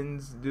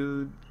tens,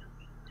 dude.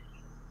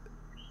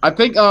 I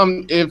think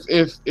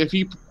if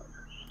he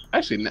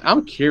actually,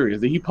 I'm curious.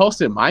 Did he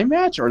posted my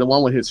match or the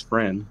one with his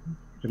friend?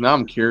 'Cause now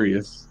I'm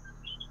curious.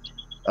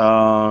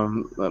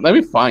 Let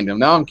me find him.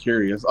 Now I'm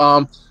curious.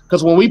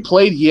 Because when we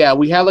played, yeah,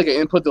 we had like an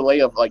input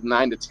delay of like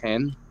 9 to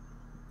 10.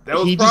 That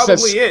was He just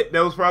probably says, it.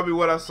 That was probably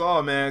what I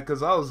saw, man.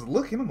 Because I was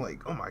looking, I'm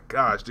like, oh my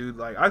gosh, dude.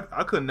 Like,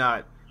 I could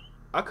not,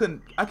 I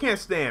can't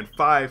stand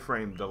 5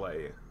 frame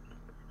delay.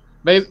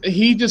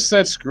 he just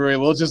said screw it.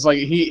 Well, just like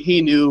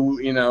he knew,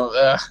 you know.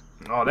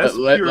 Oh, that's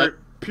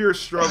pure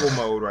struggle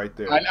mode right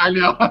there. I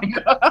know.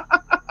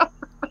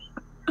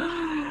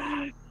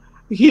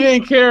 He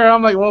didn't care.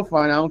 I'm like, well,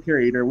 fine. I don't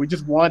care either. We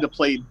just wanted to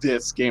play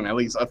this game, at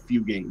least a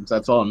few games.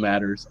 That's all that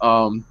matters.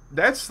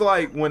 That's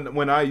like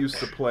when I used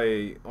to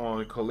play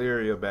on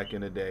Caleria back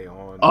in the day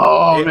on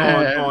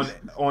man,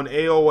 on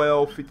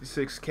AOL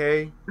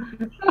 56K.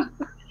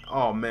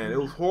 Oh man, it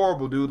was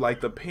horrible, dude.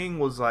 Like the ping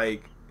was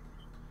like,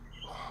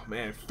 oh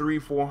man,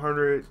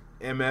 300-400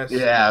 ms.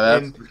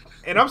 Yeah,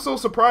 and I'm so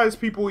surprised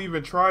people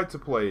even tried to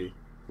play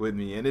with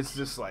me, and it's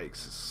just like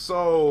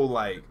so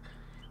like,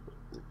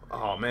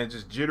 oh man,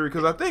 just jittery.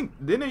 Because I think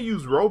didn't they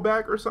use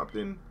rollback or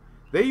something?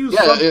 They used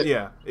something.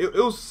 It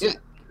was.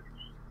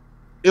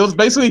 It was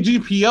basically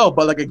GPL,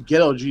 but like a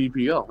ghetto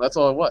GPL. That's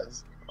all it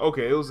was.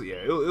 Okay, it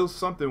was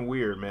something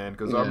weird, man.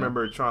 Because I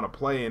remember trying to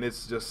play, and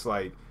it's just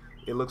like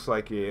it looks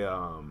like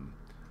a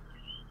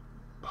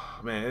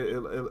man,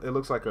 it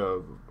looks like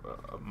a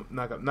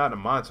not a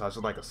montage, it's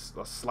like a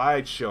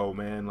slideshow,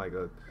 man. Like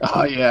a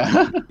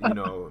you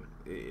know,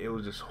 it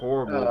was just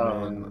horrible,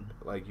 man.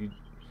 Like you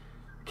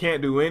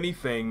can't do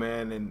anything,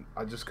 man, and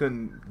I just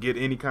couldn't get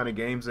any kind of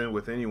games in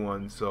with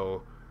anyone.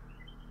 So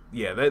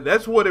yeah,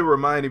 that's what it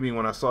reminded me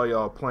when I saw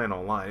y'all playing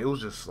online. It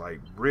was just like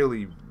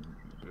really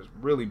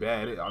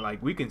bad.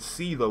 Like we can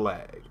see the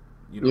lag.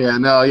 You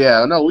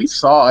know? No, we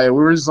saw it. We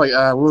were just like,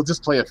 we'll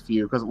just play a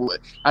few because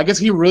I guess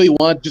he really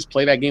wanted to just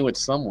play that game with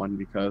someone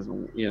because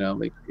you know,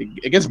 like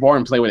it gets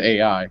boring to play with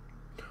AI.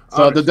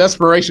 So the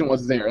desperation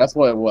was there. That's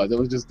what it was. It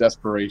was just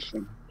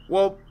desperation.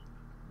 Well,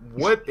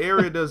 what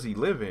area does he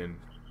live in?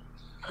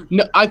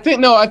 No, I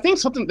think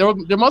something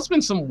there must have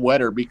been some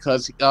weather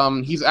because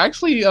he's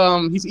actually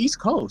he's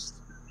East Coast.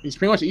 He's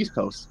pretty much East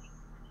Coast.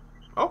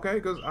 Okay,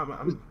 because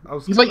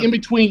he's like in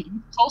between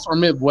East Coast or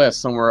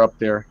Midwest, somewhere up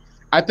there.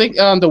 I think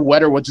the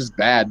weather was just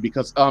bad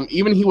because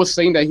even he was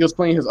saying that he was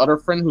playing his other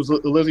friend who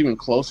lives even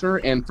closer,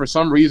 and for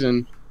some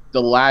reason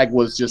the lag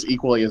was just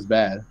equally as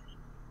bad.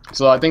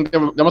 So I think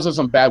there must have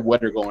some bad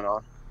weather going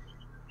on.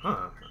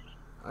 Huh.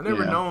 I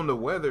never known the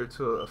weather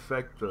to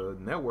affect the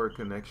network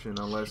connection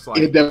unless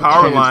like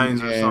power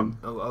lines or something.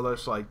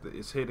 Unless like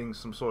it's hitting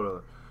some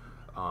sort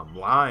of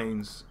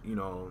lines, you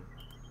know.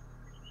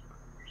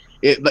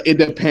 It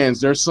depends.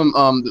 There's some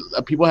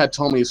people had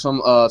told me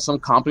some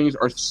companies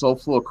are so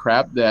full of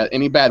crap that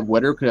any bad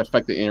weather could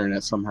affect the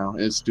internet somehow.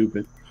 It's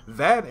stupid.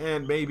 That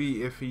and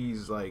maybe if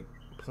he's like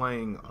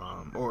playing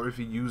or if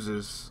he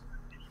uses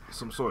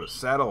some sort of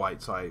satellite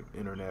type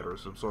internet or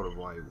some sort of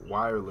like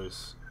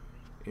wireless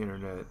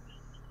internet,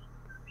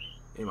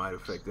 it might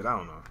affect it. I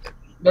don't know.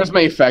 There's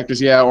many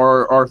factors, yeah.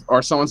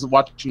 Or someone's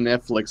watching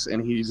Netflix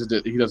and he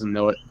doesn't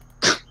know it.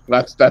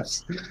 That's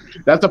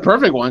the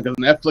perfect one because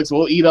Netflix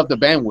will eat up the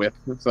bandwidth.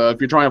 So if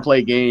you're trying to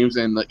play games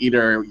and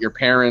either your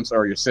parents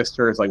or your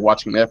sister is like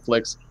watching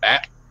Netflix,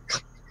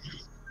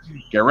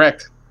 get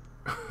wrecked.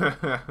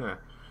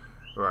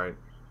 Right.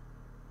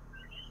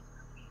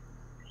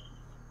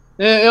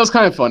 It was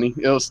kind of funny.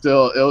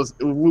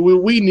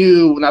 We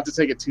knew not to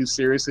take it too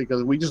seriously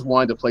because we just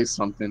wanted to play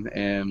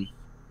something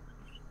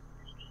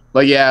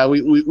but yeah,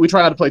 we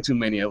try not to play too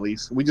many at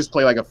least. We just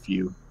play like a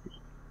few.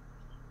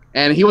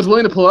 And he was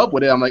willing to pull up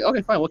with it. I'm like,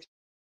 okay, fine, we'll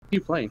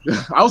keep playing.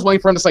 I was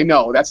waiting for him to say,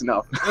 no, that's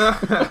enough.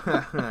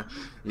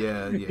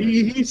 Yeah.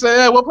 He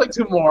said, we'll play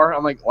 2 more.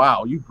 I'm like,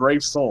 wow, you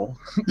brave soul.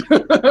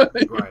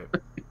 Right.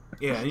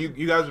 Yeah, and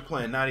you guys are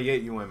playing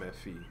 98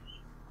 UMFE.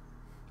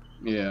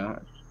 Yeah.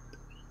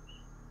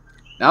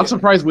 Now, I'm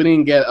surprised we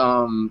didn't get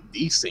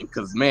desync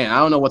because, man, I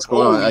don't know what's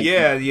going on. Like,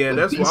 yeah,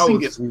 that's why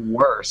desync is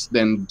worse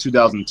than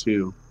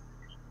 2002.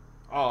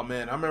 Oh,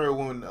 man, I remember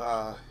when...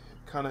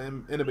 kind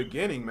of in the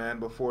beginning, man,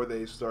 before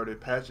they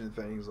started patching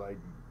things, like,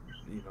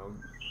 you know,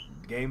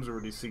 games were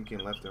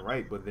desyncing left and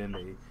right, but then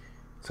they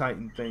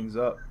tightened things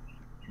up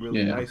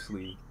really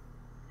nicely,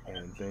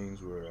 and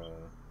things were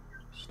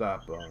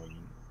stopped,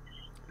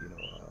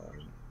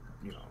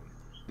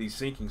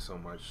 desyncing so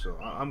much. So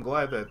I'm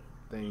glad that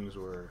things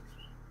were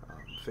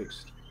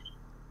fixed.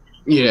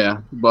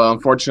 Yeah, but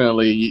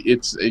unfortunately,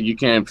 you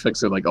can't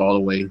fix it like all the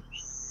way.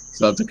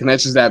 So if the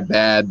connection's that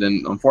bad,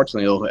 then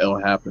unfortunately it'll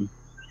happen.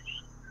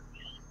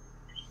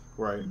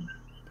 Right.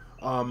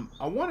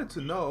 I wanted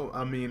to know.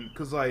 I mean,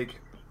 cause like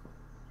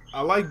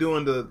I like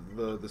doing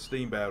the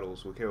Steam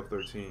battles with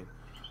KO13.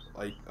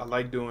 Like I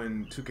like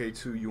doing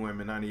 2K2 UM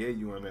and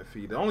 98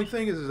 UMFE. The only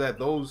thing is that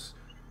those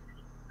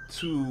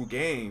two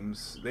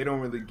games they don't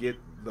really get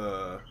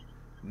the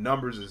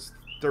numbers as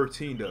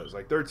 13 does.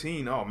 Like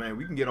 13, oh man,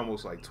 we can get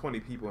almost like 20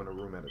 people in a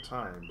room at a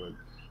time. But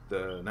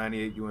the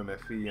 98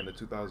 UMFE and the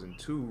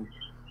 2002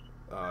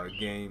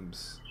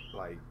 games,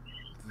 like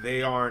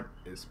they aren't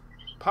as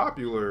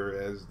popular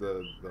as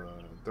the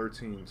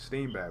 13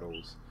 Steam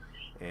battles,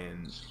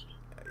 and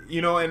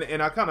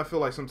and I kind of feel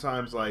like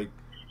sometimes like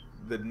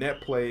the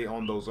net play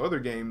on those other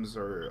games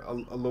are a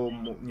little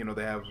more,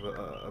 they have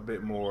a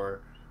bit more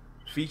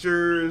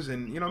features,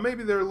 and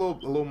maybe they're a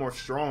little more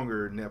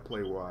stronger net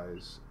play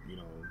wise,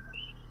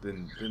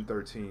 than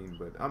 13.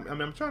 But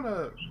I'm trying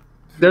to.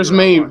 There's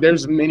many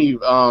reasons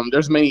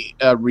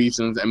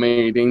and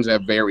many things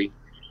that vary.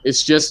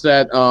 It's just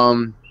that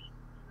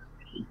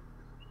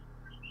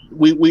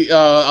we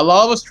a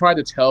lot of us try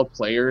to tell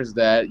players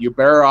that you're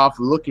better off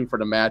looking for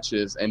the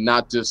matches and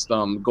not just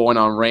going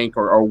on rank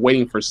or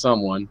waiting for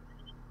someone.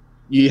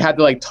 You had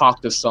to like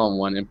talk to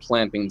someone and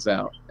plan things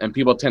out, and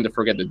people tend to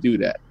forget to do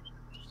that.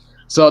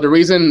 So the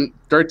reason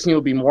 13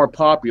 will be more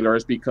popular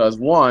is because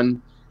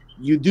one,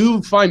 you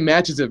do find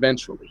matches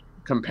eventually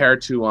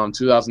compared to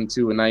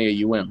 2002 and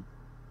 98 UM,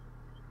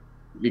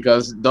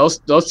 because those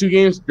two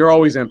games, they're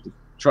always empty.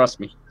 Trust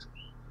me.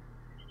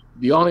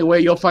 The only way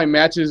you'll find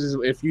matches is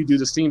if you do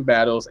the Steam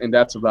battles, and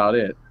that's about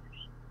it.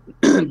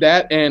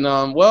 That and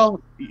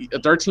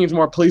 13 is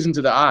more pleasing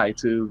to the eye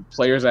to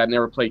players that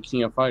never played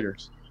King of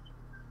Fighters.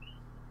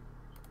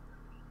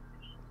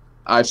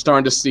 I'm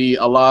starting to see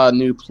a lot of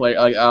new play.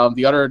 I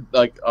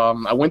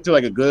went through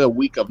like a good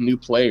week of new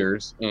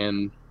players,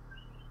 and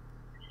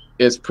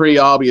it's pretty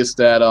obvious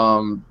that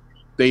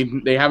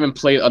they haven't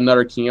played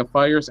another King of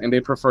Fighters, and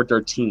they prefer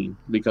 13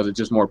 because it's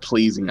just more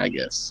pleasing, I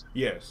guess.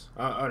 Yes,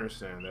 I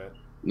understand that.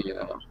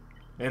 Yeah,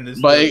 and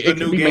this but the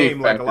new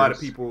game, like a lot of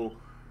people,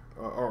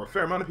 or a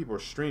fair amount of people, are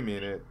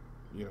streaming it.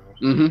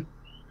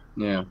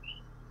 Yeah.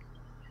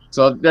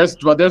 So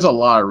there's a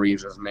lot of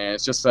reasons, man.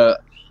 It's just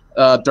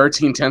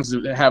 13 tends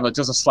to have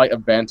just a slight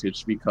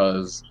advantage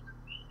because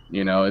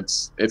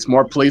it's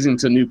more pleasing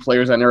to new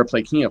players that never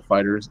play King of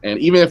Fighters, and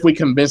even if we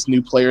convince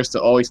new players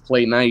to always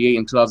play 98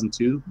 and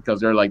 2002 because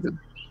they're like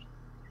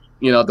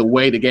the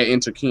way to get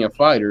into King of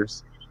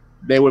Fighters,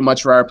 they would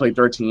much rather play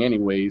 13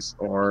 anyways,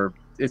 or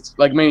it's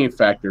like many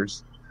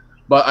factors.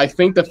 But I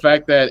think the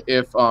fact that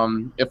if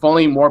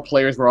only more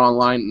players were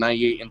online in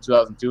 98 and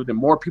 2002, then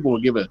more people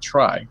would give it a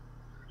try.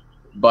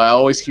 But I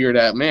always hear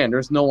that, man,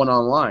 there's no one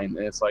online,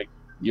 and it's like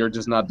you're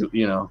just not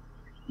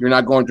you're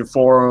not going to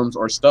forums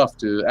or stuff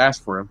to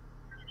ask for him.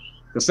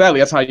 Because sadly,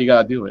 that's how you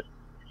gotta do it.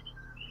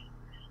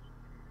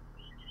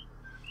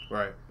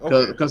 Right.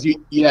 Because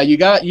you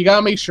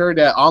gotta make sure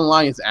that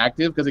online is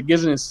active, because it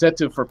gives an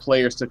incentive for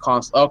players to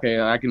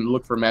I can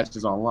look for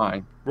matches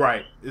online.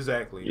 Right.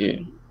 Exactly. Yeah.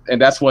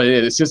 And that's what it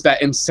is. It's just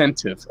that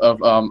incentive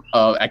of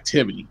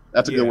activity.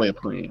 That's a good way of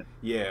putting it.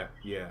 Yeah.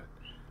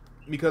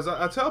 Because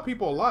I tell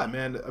people a lot,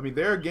 man. I mean,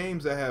 there are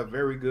games that have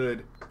very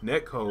good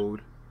net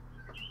code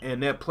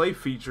and net play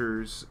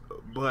features,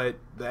 but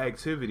the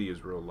activity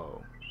is real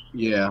low.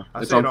 Yeah,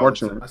 it's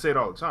unfortunate. I say it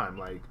all the time.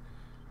 Like,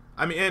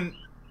 I mean, and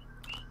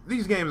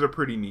these games are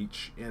pretty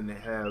niche and they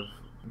have,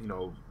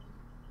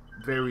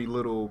 very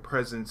little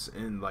presence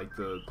in like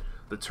the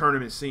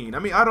tournament scene. I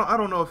mean, I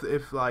don't know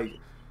if like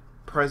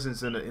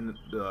presence in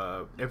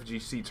the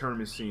FGC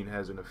tournament scene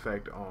has an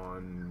effect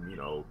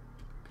on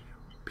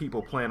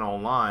people playing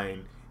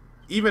online,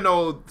 even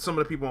though some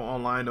of the people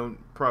online don't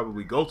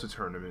probably go to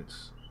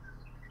tournaments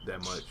that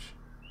much.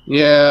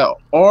 Yeah,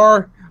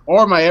 or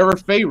my ever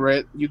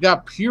favorite, you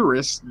got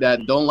purists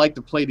that don't like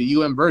to play the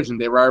UM version.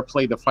 They rather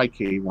play the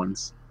Fightcade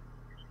ones.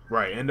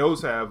 Right, and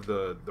those have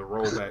the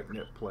rollback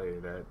net play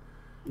that.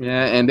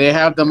 Yeah, and they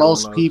have the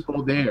most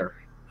people there.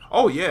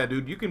 Oh yeah,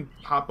 dude, you can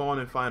hop on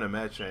and find a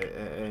match at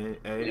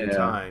any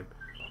time.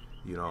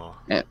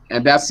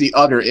 And that's the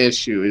other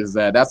issue, is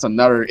that's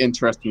another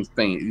interesting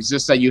thing. It's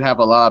just that you have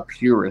a lot of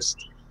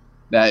purists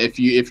that if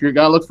you're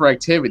gonna look for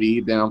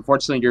activity, then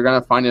unfortunately you're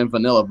gonna find it in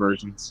vanilla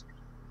versions.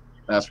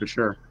 That's for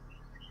sure.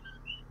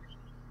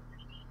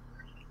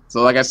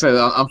 So like I said,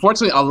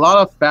 unfortunately, a lot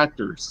of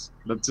factors.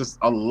 That's just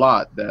a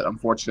lot that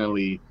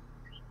unfortunately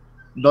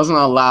doesn't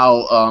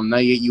allow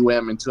 98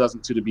 UM and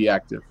 2002 to be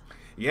active.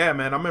 Yeah,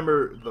 man. I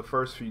remember the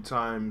first few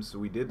times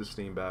we did the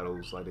Steam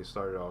battles, like they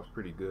started off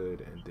pretty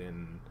good, and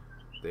then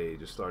they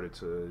just started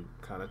to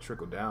kind of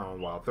trickle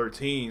down, while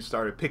 13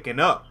 started picking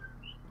up.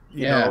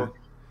 You know?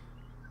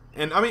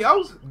 And I mean, I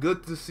was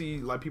good to see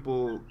like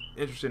people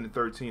interested in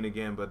 13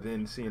 again, but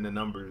then seeing the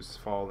numbers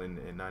fall in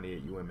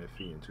 98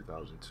 UMFE in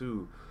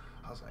 2002,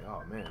 I was like,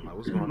 oh man, like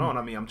what's going on?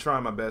 I mean, I'm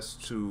trying my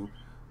best to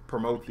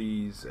promote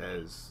these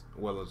as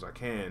well as I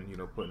can,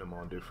 putting them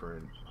on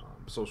different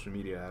social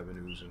media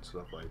avenues and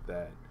stuff like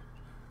that.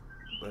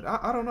 But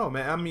I don't know,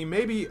 man. I mean,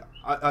 maybe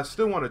I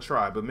still want to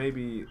try, but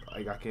maybe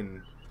like I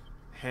can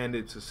hand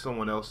it to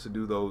someone else to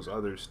do those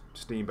other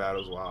Steam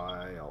battles while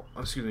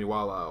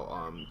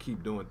I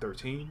keep doing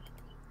 13.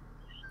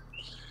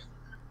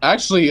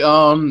 Actually,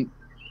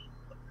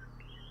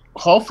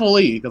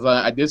 hopefully, because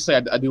I did say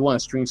I do want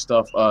to stream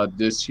stuff for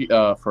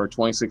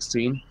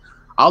 2016.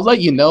 I'll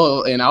let you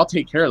know, and I'll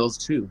take care of those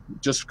too,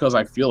 just because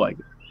I feel like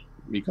it.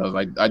 Because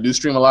I do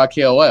stream a lot of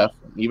KOF,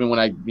 even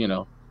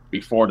when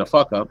before the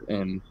fuck up,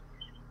 and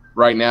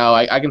right now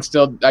I can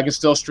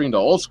still stream the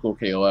old school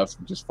KOFs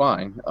just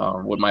fine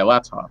with my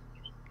laptop.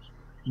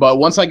 But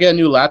once I get a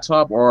new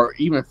laptop or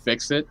even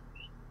fix it,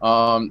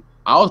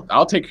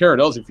 I'll take care of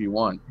those if you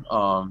want.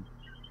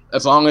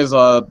 As long as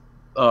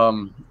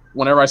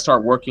whenever I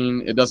start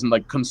working, it doesn't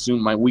like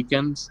consume my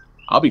weekends.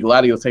 I'll be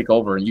glad you'll take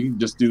over, and you can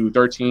just do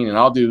 13, and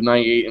I'll do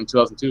 98 and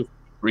 2002,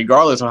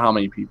 regardless of how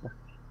many people.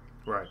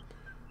 Right.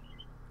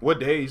 What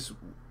days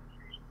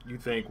you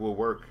think will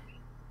work?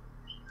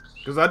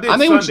 Because I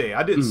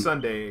did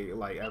Sunday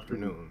like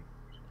afternoon.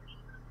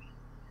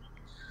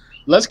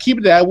 Let's keep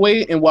it that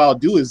way. And what I'll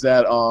do is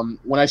that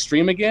when I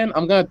stream again,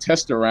 I'm gonna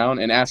test around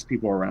and ask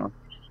people around.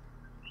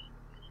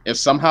 If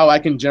somehow I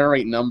can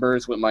generate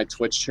numbers with my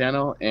Twitch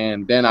channel,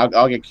 and then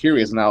I'll get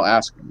curious and I'll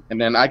ask them,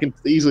 and then I can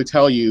easily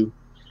tell you.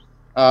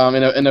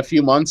 In a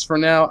few months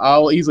from now,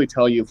 I'll easily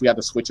tell you if we have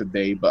to switch a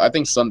day. But I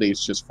think Sunday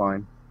is just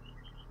fine.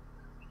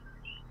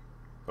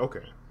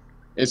 Okay.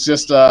 It's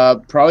just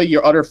probably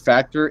your other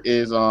factor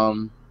is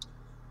well,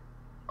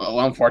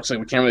 unfortunately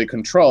we can't really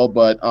control,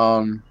 but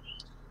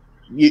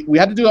we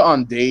have to do it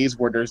on days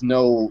where there's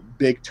no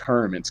big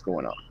tournaments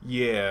going on.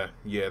 Yeah,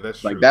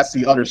 that's true. Like that's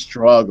the other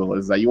struggle,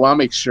 is that you want to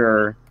make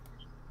sure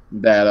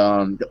that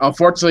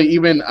unfortunately,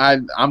 even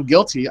I'm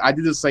guilty. I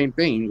did the same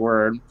thing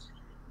where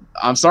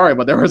I'm sorry,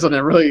 but there was a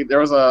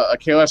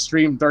KOF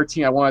stream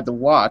 13 I wanted to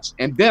watch,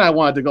 and then I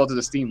wanted to go to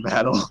the Steam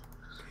battle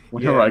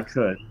whenever I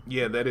could.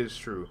 Yeah, that is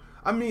true.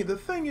 I mean, the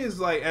thing is,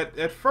 like,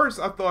 at first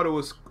I thought it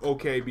was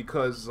okay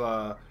because,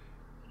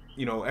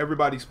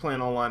 everybody's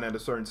playing online at a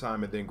certain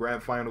time, and then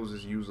Grand Finals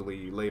is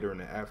usually later in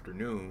the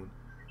afternoon,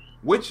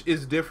 which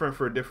is different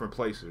for different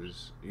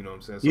places. You know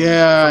what I'm saying?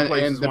 Some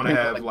places want to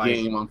have, like,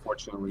 game,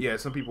 unfortunately. Yeah,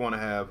 some people want to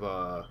have,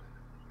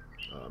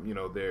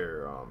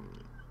 their,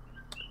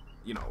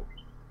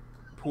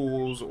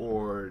 pools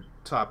or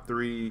top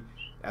 3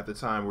 at the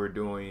time we're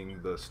doing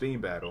the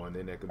Steam battle, and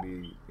then that could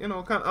be, kind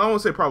of, I don't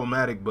want to say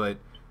problematic, but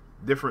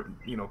different,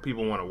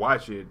 people want to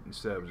watch it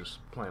instead of just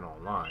playing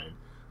online.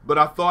 But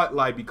I thought,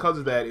 like, because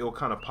of that, it'll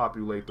kind of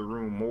populate the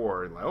room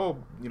more, like,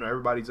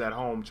 everybody's at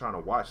home trying to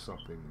watch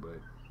something, but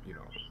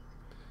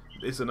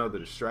it's another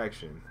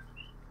distraction.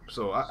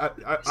 So I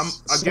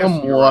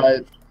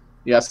somewhat.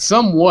 Yeah,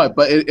 somewhat,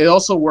 but it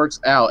also works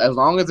out as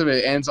long as if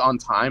it ends on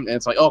time, and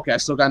it's like, okay, I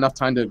still got enough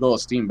time to go to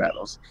Steam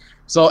battles.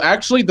 So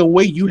actually, the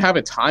way you have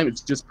it timed, it's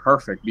just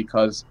perfect,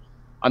 because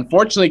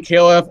unfortunately,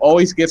 KOF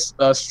always gets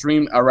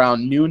streamed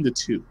around noon to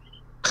 2.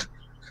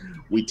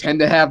 We tend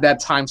to have that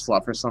time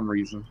slot for some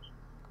reason,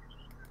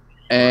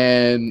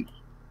 and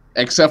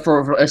except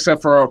for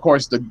of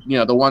course the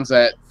ones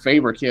that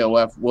favor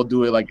KOF will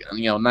do it like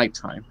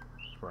nighttime.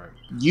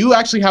 You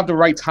actually have the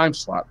right time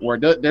slot where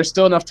there's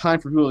still enough time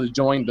for people to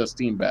join the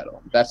Steam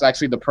battle. That's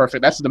actually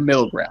that's the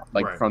middle ground,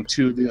 like from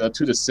 2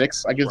 to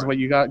 6, I guess is what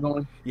you got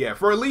going. Yeah,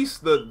 for at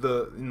least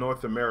the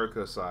North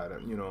America side,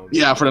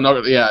 Yeah, for the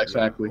North, yeah,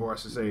 exactly. Or I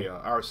should say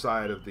our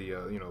side of the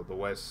the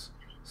west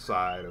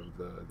side of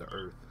the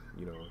earth,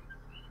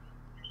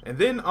 And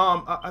then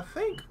I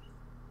think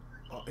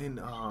in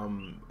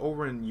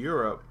over in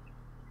Europe,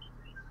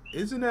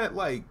 isn't that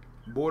like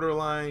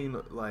borderline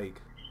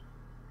like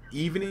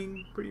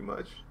evening pretty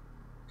much?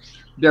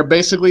 They're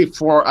basically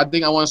I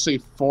think I want to say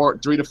 3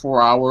 to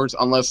 4 hours,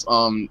 unless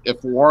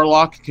if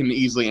Warlock can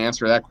easily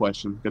answer that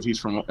question because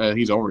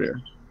he's over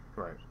there.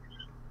 Right.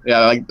 Yeah,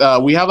 like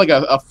we have like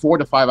a 4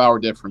 to 5 hour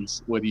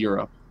difference with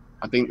Europe.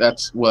 I think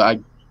that's what I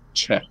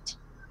checked.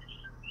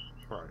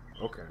 Right.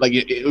 Okay. Like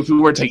if we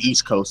were to take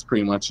East Coast,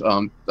 pretty much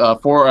 4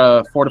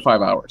 to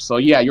 5 hours. So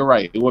yeah, you're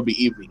right. It would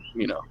be evening,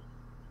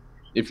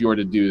 if you were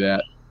to do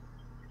that.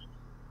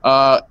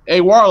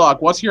 Hey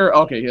Warlock, what's your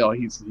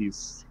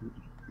he's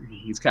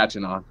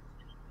catching on.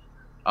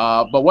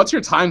 But what's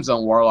your time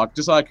zone, Warlock?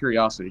 Just out of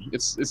curiosity,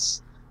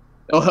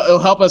 it'll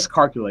help us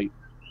calculate,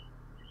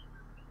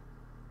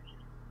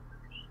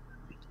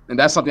 and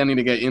that's something I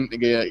need to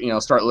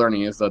get start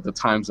learning is the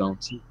time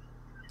zones.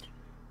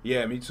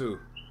 Yeah, me too.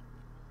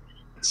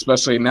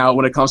 Especially now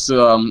when it comes to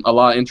a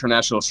lot of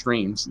international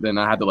streams, then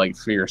I had to like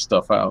figure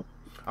stuff out.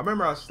 I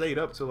remember I stayed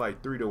up till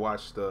like 3 to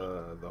watch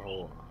the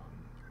whole.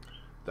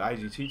 The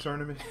IGT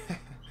tournament.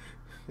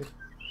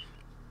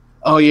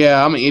 Oh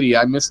yeah, I'm an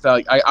idiot. I missed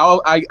out.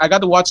 I got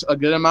to watch a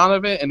good amount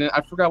of it, and then I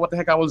forgot what the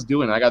heck I was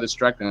doing. I got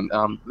distracted.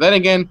 Then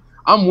again,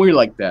 I'm weird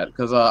like that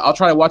because I'll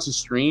try to watch the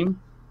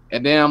stream,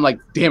 and then I'm like,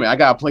 damn it, I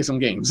gotta play some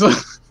games.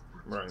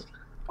 Right.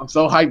 I'm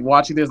so hyped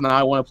watching this now.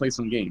 I want to play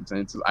some games,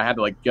 and I had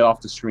to like get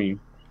off the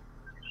stream.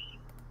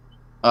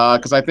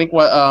 Because I think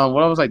what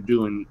was I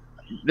doing?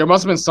 there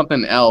must have been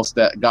something else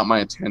that got my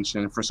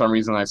attention. For some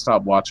reason, I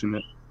stopped watching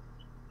it.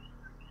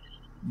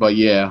 But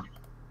yeah,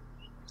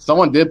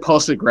 someone did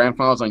post the grand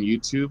finals on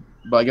YouTube,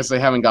 but I guess they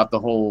haven't got the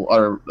whole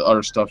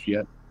other stuff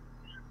yet.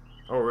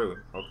 Oh, really?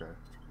 Okay.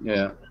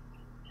 Yeah.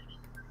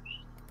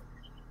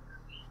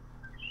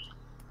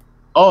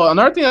 Oh,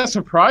 another thing that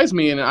surprised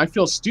me, and I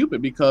feel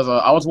stupid because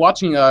I was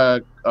watching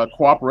a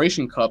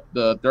Cooperation Cup,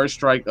 the Third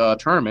Strike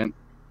tournament.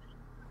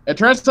 It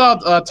turns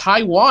out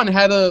Taiwan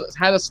had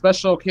a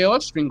special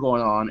KOF stream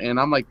going on, and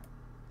I'm like,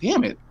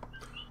 damn it.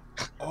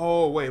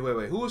 Oh, wait.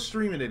 Who was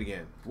streaming it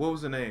again? What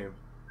was the name?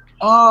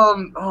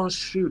 Oh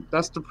shoot,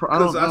 that's the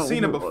because I've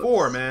seen it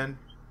before, man.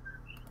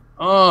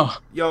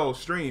 Yo,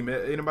 stream.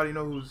 Anybody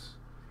know who's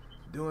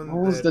doing?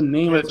 What was the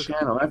name of the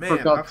channel? I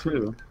forgot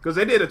too. Because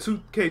they did a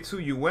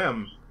 2K2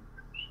 UM.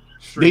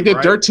 Stream, they did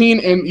right? 13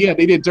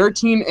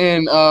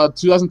 and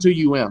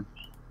 2002 UM.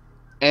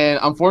 And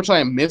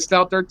unfortunately, I missed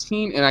out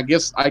 13, and I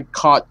guess I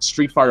caught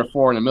Street Fighter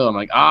 4 in the middle. I'm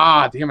like,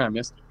 damn it, I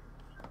missed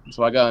it.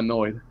 So I got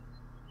annoyed.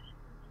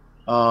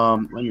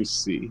 Let me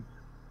see.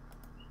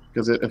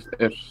 Because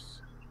if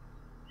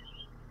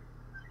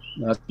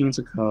Teams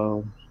of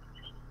Co.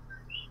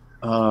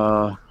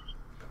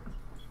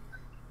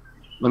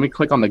 Let me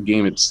click on the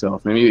game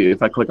itself. Maybe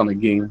if I click on the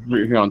game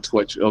here on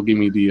Twitch, it'll give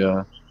me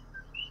the.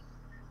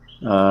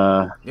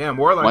 Yeah,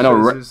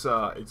 Warline says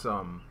it's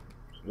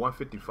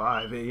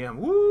 1:55 a.m.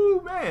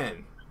 Woo,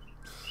 man!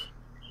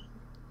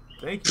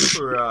 Thank you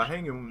for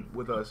hanging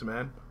with us,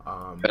 man.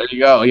 There you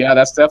go. Yeah,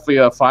 that's definitely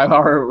a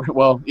 5-hour.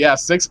 Well, yeah,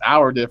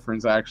 6-hour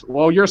difference actually.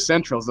 Well, you're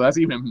Central, so that's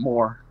even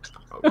more.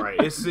 Right,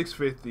 it's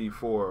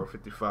 6:54 or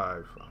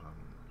 55.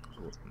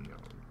 You know,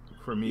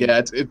 for me.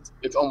 Yeah,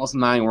 it's almost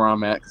 9 where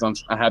I'm at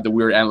because I had the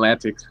weird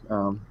Atlantic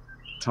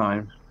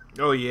time.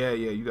 Oh yeah,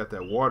 you got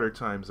that water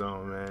time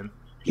zone, man.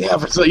 Yeah,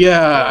 but so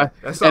yeah,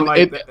 that sound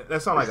like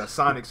that sound like a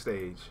Sonic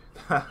stage.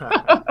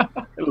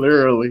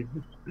 Literally.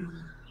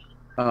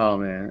 Oh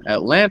man,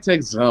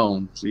 Atlantic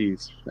zone.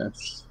 Jeez,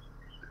 that's.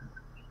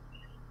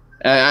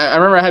 I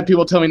remember I had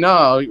people tell me,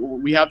 "No,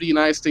 we have the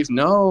United States."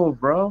 No,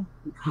 bro,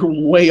 we're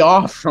way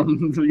off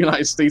from the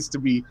United States to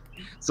be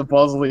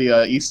supposedly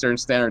Eastern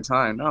Standard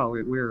Time. No,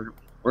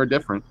 we're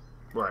different.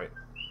 Right.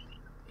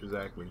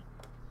 Exactly.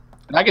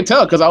 And I can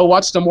tell because I'll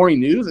watch the morning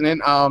news, and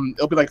then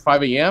it'll be like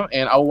 5 a.m.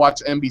 and I'll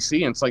watch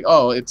NBC, and it's like,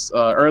 oh, it's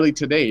early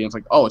today, and it's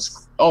like,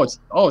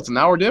 it's an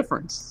hour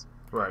difference.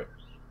 Right.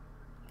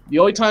 The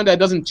only time that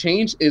doesn't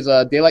change is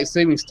daylight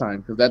savings time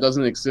because that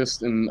doesn't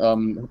exist in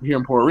here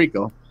in Puerto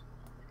Rico.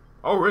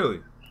 Oh, really?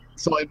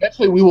 So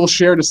eventually we will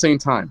share the same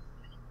time.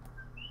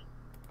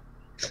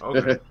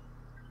 Okay.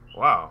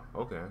 Wow.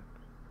 Okay.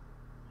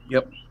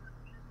 Yep.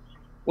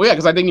 Well, yeah,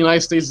 because I think the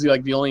United States is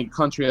like the only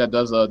country that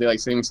does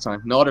daylight savings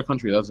time. No other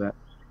country does that.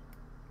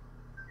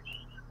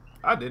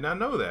 I did not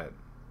know that.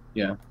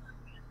 Yeah.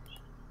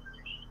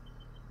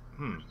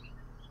 And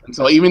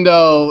so even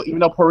though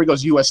Puerto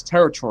Rico's U.S.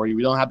 territory,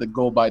 we don't have to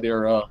go by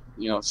their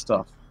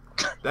stuff.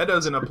 That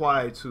doesn't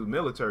apply to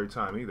military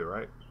time either,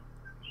 right?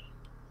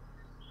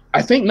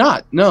 I think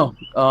not. No.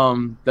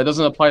 That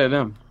doesn't apply to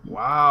them.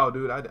 Wow,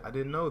 dude, I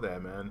didn't know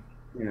that, man.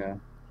 Yeah.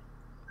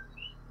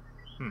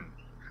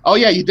 Oh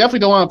yeah, you definitely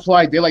don't want to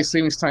apply daylight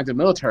savings time to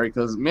military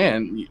because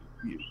man,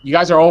 you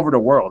guys are all over the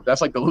world.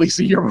 That's like the least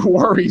of your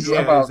worries.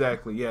 Yeah, about.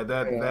 Exactly. Yeah,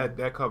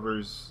 that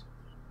covers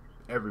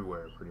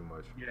everywhere pretty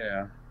much.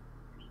 Yeah.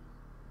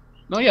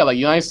 No, yeah, like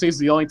United States is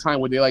the only time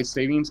with daylight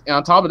savings, and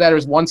on top of that,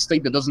 there's one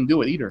state that doesn't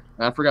do it either.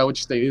 And I forgot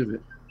which state is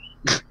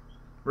it.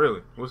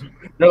 Really?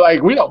 They're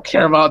like, we don't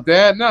care about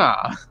that,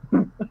 nah.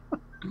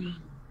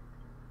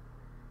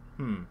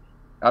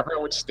 I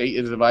forgot which state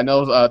it is, but I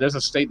know there's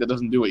a state that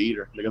doesn't do it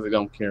either because they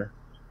don't care.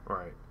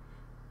 Right.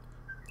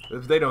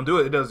 If they don't do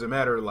it, it doesn't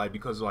matter, like,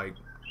 because, like,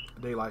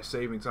 daylight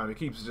saving time, it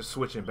keeps just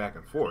switching back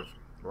and forth,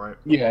 right?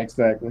 Yeah,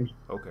 exactly.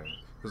 Okay.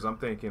 Because I'm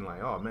thinking,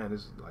 like, oh, man,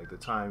 this is, like, the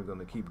time going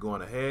to keep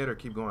going ahead or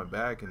keep going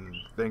back and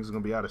things are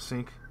going to be out of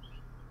sync.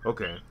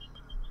 Okay.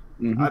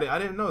 I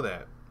didn't know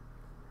that.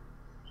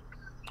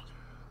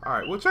 All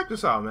right, well, check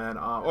this out, man.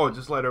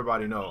 Just let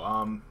everybody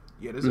know.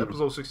 Yeah, this is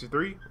episode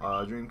 63,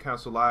 Dream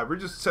Council Live. We're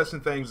just testing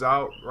things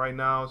out right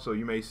now, so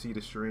you may see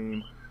the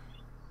stream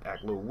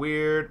act a little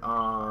weird.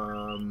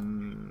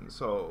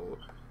 So,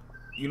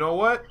 you know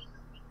what?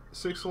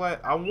 Sixlet,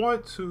 I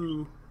want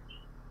to...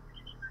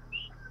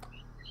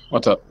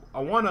 What's up? I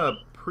want to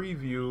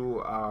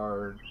preview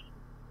our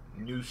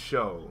new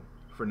show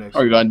for next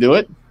week. Are you going to do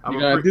it? I'm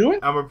going to do it?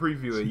 I'm going to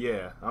preview it,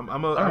 yeah. All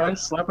right,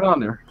 slap it on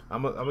there.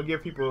 I'm going to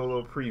give people a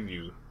little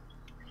preview.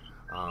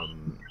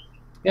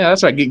 Yeah,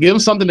 that's right. Give them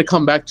something to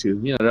come back to.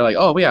 You know, they're like,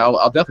 oh, yeah,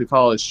 I'll definitely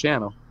follow this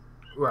channel.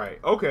 Right.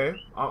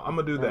 Okay. I'm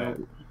going to do that.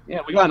 Yeah,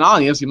 we got an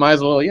audience. You might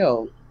as well,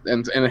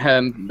 and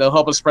they'll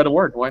help us spread the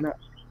word. Why not?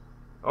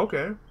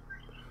 Okay.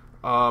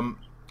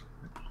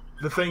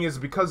 The thing is,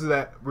 because of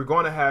that, we're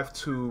going to have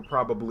to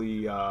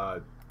probably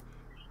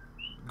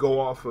go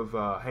off of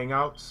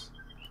Hangouts.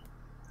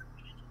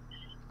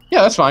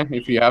 Yeah, that's fine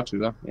if you have to,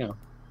 though. Yeah.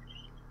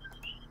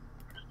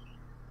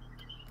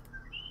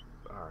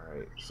 All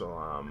right. So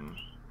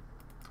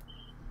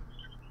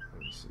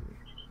let me me see.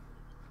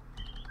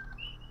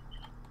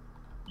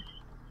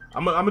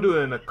 I'm gonna do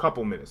it in a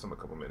couple minutes.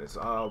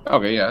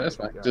 Okay, yeah, that's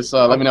fine. Just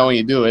let me know when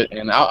you do it,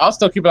 and I'll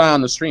still keep an eye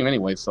on the stream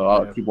anyway, so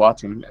I'll keep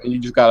watching. And you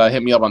just gotta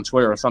hit me up on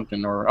Twitter or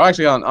something, or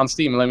actually on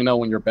Steam, and let me know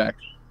when you're back.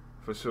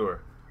 For sure.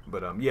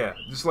 But yeah,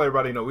 just to let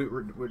everybody know,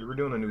 we're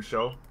doing a new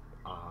show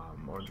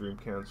on Dream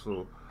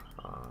Cancel.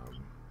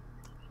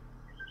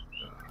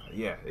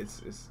 Yeah,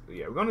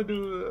 we're gonna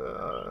do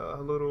a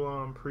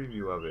little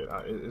preview of it.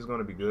 It's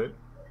gonna be good.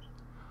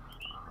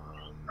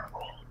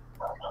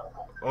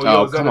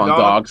 Oh, come on,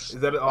 dogs! Is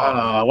that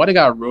why they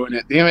gotta ruin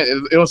it? Damn it!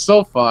 It was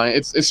so fun.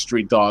 It's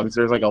street dogs.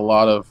 There's like a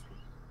lot of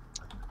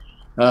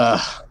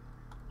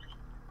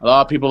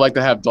people like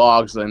to have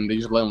dogs, and they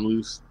just let them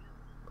loose.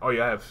 Oh,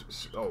 you have.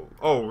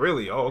 Oh,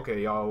 really? Oh,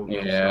 okay, y'all.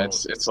 Yeah,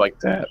 it's like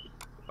that.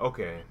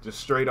 Okay, just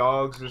stray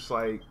dogs, just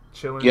like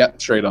chilling. Yeah,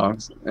 stray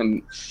dogs,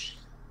 and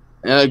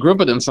a group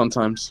of them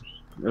sometimes.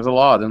 There's a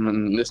lot of them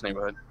in this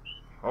neighborhood.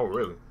 Oh,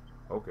 really?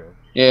 Okay.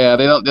 Yeah,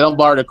 they don't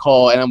bother to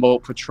call Animal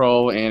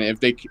Patrol, and if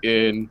they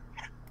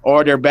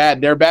or they're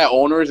bad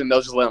owners, and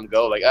they'll just let them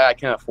go. Like, I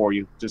can't afford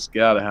you. Just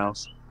get out of the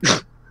house.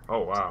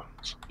 Oh wow,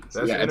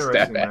 that's interesting,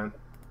 that man.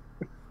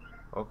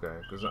 Okay,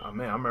 because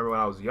man, I remember when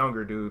I was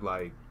younger, dude.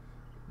 Like,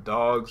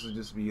 dogs would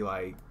just be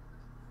like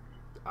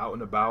out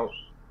and about,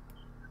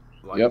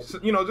 like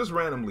just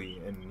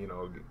randomly, and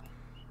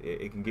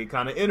it can get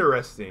kind of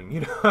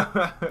interesting,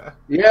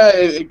 Yeah,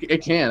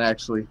 it can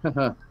actually.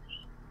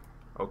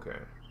 Okay.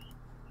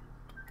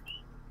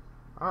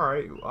 All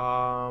right.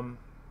 Let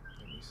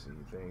me see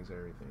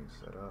everything's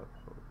set up.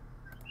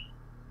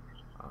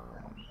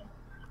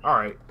 All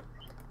right.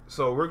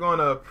 So we're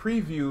gonna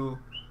preview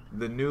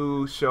the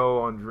new show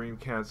on Dream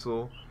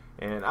Cancel,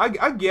 and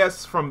I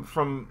guess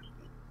from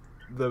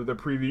the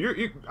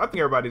preview, I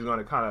think everybody's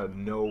gonna kind of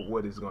know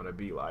what it's gonna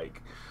be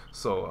like.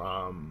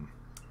 So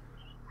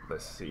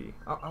let's see.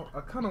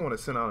 I kind of want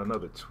to send out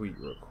another tweet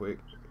real quick,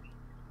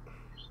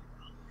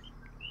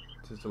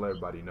 just to let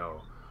everybody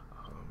know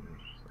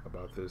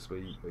about this.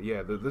 But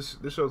yeah, this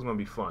show's gonna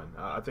be fun.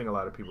 I think a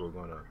lot of people are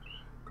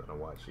gonna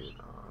watch it.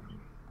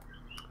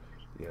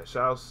 Yeah,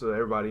 shout outs to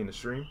everybody in the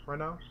stream right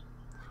now.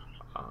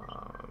 I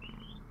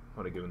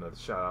want to give another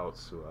shout out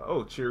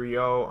to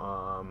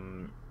Cheerio,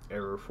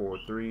 Error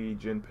 43,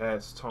 Gen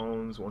Pats,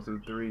 Tones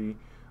 123,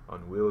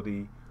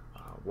 Unwieldy,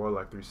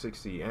 Warlock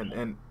 360,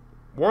 and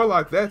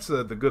Warlock. That's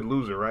the good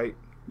loser, right?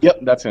 Yep,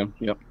 that's him.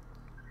 Yep.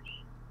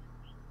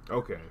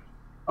 Okay.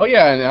 Oh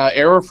yeah, and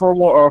Error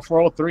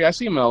 403. I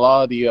see him in a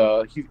lot of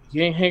the.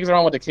 He hangs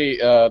around with the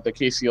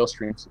KCO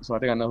streams, so I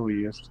think I know who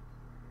he is.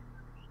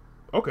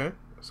 Okay,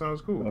 that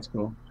sounds cool. That's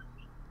cool.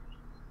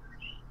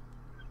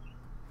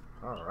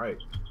 All right.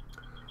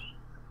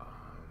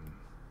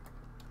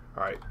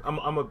 All right, I'm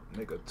gonna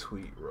make a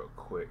tweet real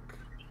quick.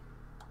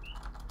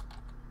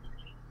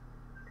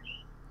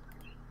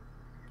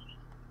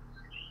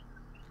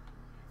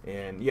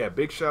 And yeah,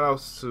 big shout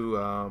outs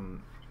to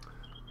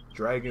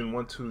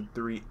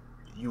Dragon123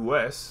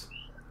 US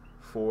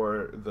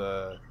for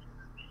the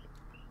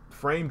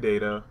frame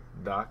data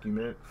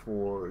document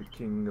for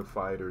King of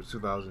Fighters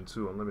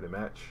 2002 Unlimited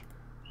Match.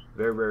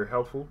 Very, very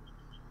helpful.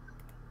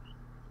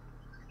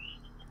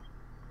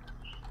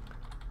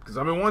 Because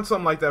I've been wanting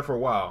something like that for a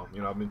while.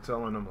 I've been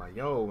telling them, like,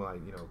 yo,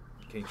 like,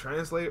 can you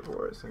translate it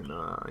for us? And,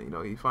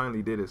 he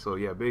finally did it. So,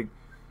 yeah, big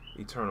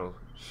eternal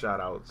shout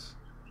outs.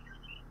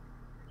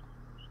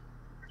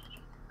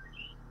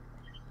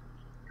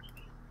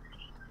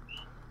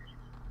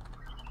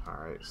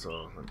 Alright,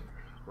 so let me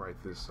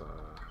write this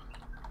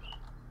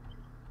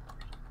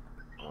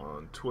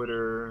on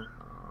Twitter.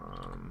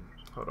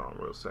 Hold on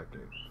real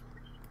second.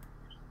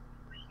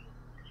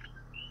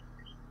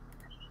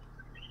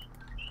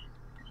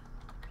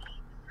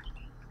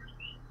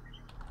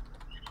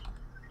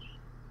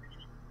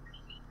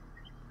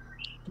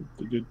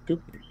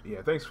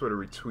 Yeah, thanks for the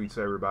retweets,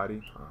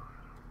 everybody.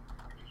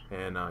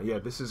 And yeah,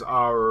 this is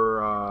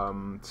our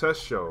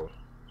test show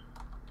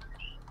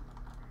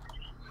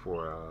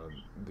for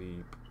the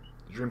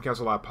Dream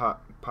Cancel Live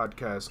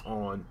podcast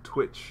on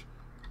Twitch.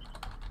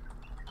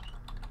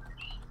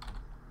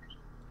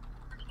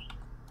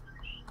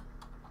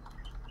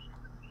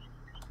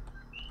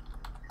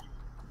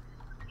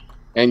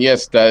 And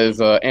yes, that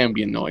is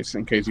ambient noise,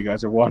 in case you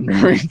guys are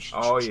wondering.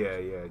 Oh yeah,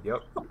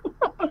 yep.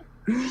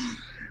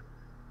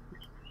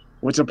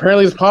 Which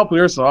apparently is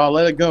popular, so I'll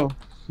let it go.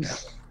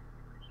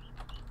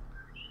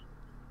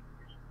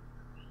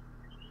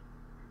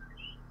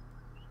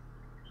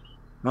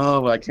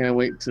 Oh, but I can't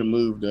wait to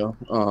move though,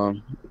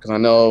 because I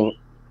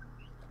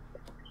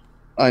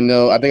think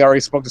I already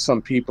spoke to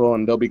some people,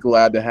 and they'll be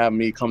glad to have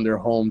me come to their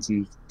homes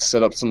and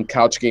set up some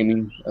couch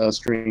gaming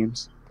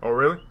streams. Oh,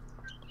 really?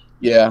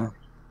 Yeah.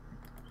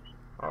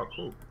 Oh,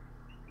 cool.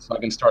 So I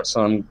can start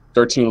some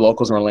 13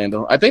 locals in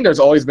Orlando. I think there's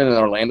always been an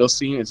Orlando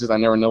scene. It's just I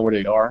never know where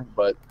they are.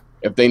 But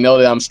if they know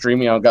that I'm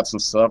streaming, I've got some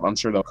stuff, I'm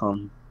sure they'll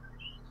come.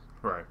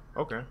 Right.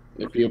 Okay.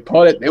 If you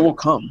put it, they will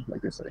come,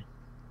 like they say.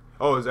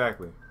 Oh,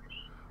 exactly.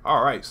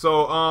 All right. So,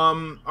 all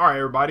right,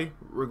 everybody,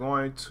 we're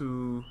going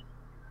to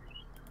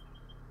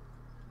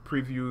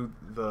preview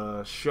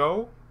the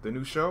show, the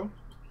new show.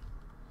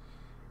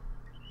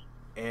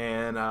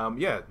 And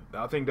yeah,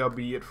 I think that'll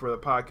be it for the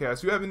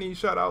podcast. You have any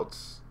shout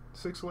outs,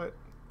 Sixlet?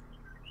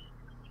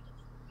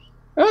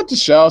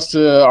 Just shout outs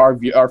to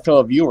our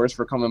fellow viewers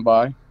for coming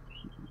by.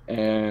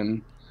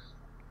 And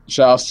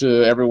shout outs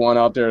to everyone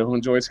out there who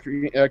enjoys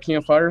King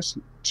of Fighters.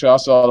 Shout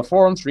outs to all the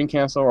forums, Dream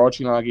Cancel,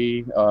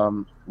 Orochinagi,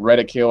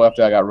 Reddit KOF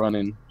that I got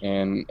running,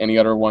 and any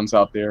other ones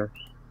out there.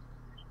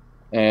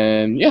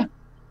 And yeah,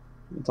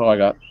 that's all I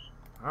got.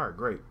 All right,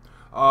 great.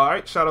 All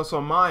right, shout outs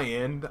on my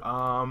end.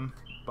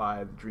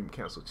 Buy the Dream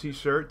Cancel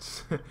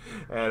t-shirts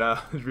at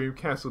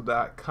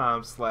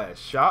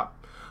dreamcancel.com/shop.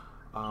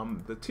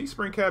 The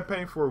Teespring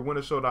campaign for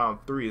Winter Showdown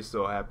 3 is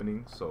still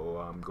happening,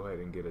 so go ahead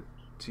and get a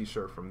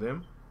t-shirt from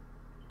them.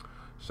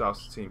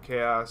 Shouts to Team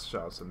Chaos,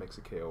 shouts to Mix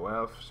of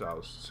KOF,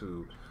 shouts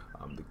to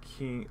the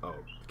King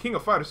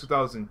of Fighters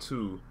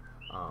 2002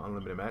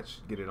 Unlimited Match.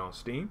 Get it on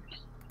Steam.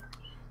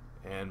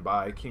 And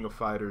buy King of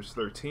Fighters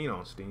 13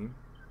 on Steam.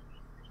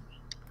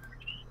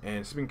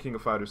 And speaking of King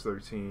of Fighters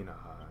 13,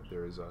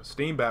 there is a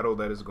Steam battle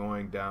that is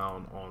going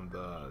down on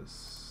the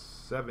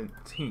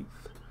 17th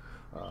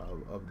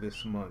of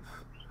this month.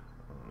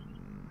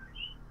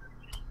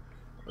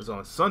 It's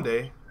on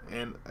Sunday,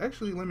 and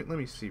actually, let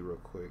me see real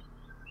quick.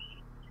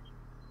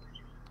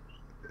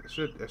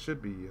 It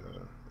should be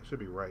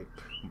right,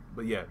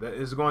 but yeah, that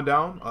is going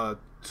down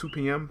 2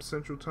 p.m.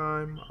 Central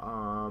Time,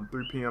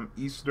 3 p.m.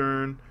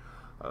 Eastern,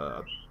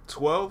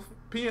 12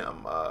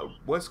 p.m.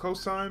 West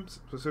Coast time,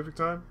 Pacific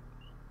time.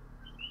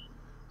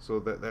 So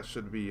that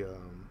should be,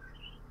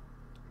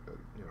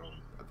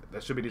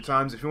 that should be the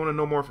times. If you want to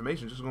know more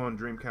information, just go on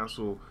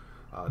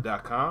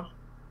dreamcancel.com.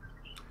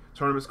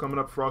 Tournaments coming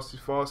up: Frosty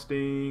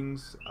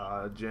Faustings,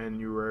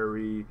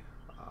 January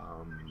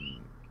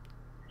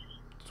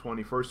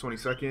 21st,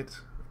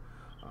 22nd.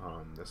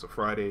 That's a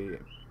Friday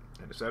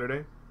and a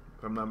Saturday,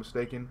 if I'm not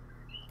mistaken.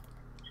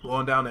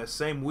 Going down that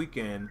same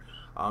weekend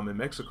in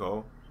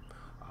Mexico,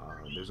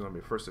 there's going to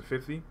be first to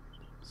 50.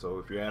 So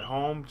if you're at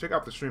home, check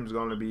out the stream. It's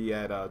going to be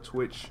at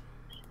Twitch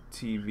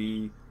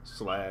TV/PXX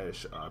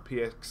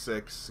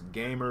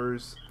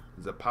Gamers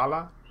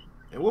Zapala,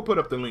 and we'll put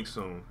up the link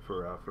soon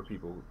for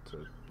people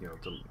to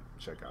to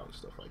check out and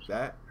stuff like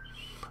that.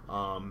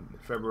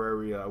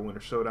 February Winter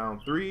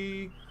Showdown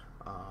 3,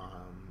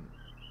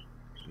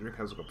 Dream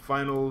Cancel Cup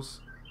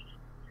Finals,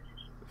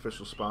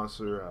 official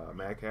sponsor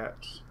Mad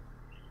Cats,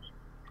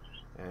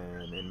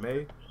 and in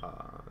May,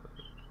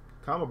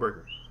 Combo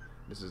Breaker.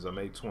 This is a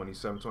May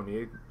 27th,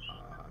 28th,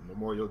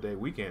 Memorial Day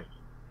weekend.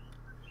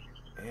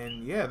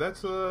 And yeah,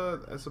 that's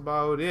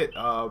about it.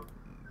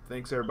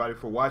 Thanks everybody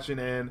for watching,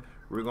 and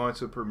we're going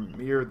to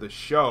premiere the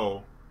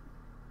show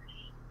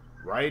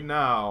right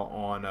now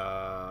on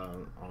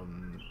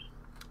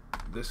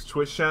this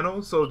Twitch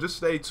channel. So just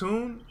stay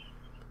tuned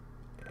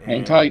and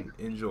hang tight.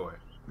 Enjoy.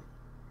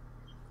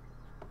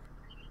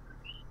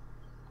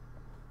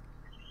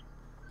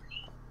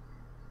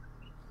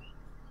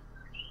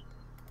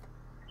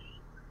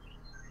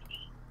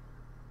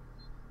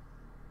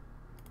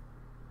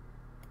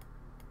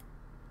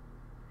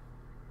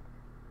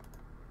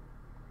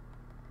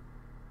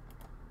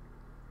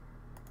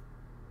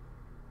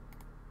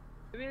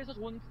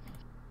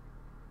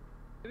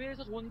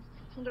 해외에서 좋은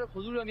성적을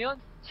거두려면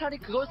차라리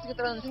그걸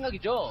쓰겠다는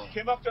생각이죠.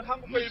 개막전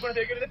한국과 일본의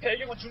대결인데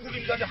배경은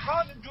중국입니다.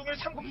 한중일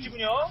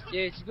삼국지군요.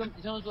 예, 지금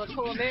이찬 선수가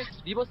처음에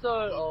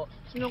리버설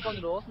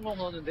숙련권으로 성공을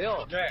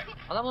거뒀는데요. 네.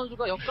 아남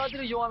선수가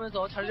역가드를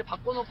이용하면서 자리를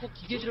바꿔놓고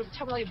기계질을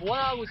차분하게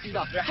모아나가고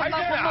있습니다. 네,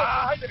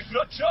 하이드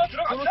그렇죠.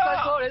 들어간다.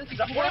 스트라이커 레드킥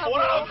자, 볼을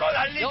몰아놓고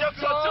날리죠.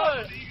 그렇죠.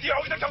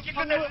 여기서 경기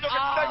끝내는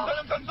쪽입니다.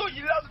 이선영 선수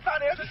 1라운드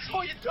따내요.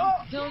 포인트.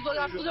 이찬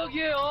선수가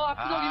압도적이에요.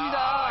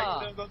 압도적입니다.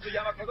 이선영 선수,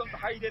 야마카 선수,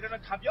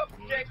 하이데르는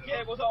가볍게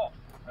깨고서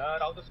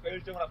라운드 스코어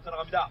 1점을 앞서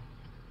나갑니다.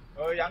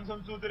 양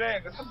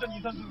선수들의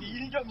 3전 2선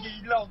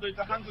 1경기 1라운드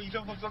일단 한국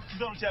이정 선수가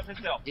 2선을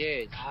제압했어요.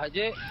 예, 자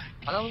이제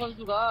아남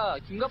선수가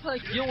김갑판을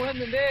기용을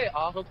했는데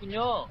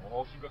그렇군요.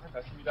 김갑판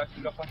갔습니다.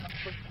 김갑판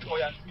 3선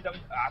거의 않습니다.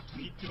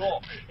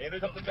 투히트로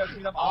애를 잡던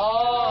뺐습니다.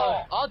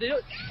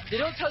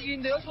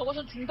 내려차기인데요.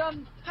 저것은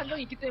중단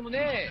판정이 있기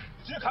때문에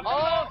지금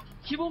갑니다.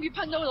 기본기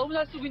판정을 너무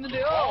잘 쓰고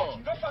있는데요.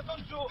 김갑판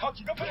선수,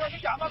 김갑판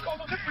선수 야마카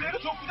선수 플레이를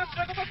좋습니다.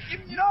 스트라이커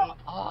깁니다.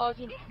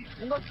 좀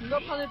뭔가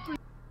김갑판을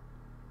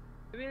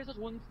해외에서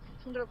좋은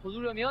성적을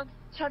거두려면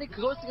차라리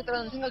그걸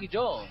쓰겠다는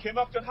생각이죠.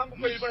 개막전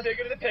한국과 일본의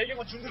대결인데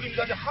배경은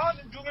중국입니다.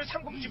 한중일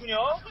삼국지군요.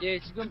 예,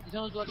 지금 이찬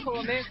선수가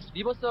처음에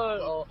리버설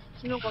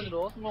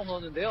숙련권으로 성공을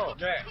거뒀는데요.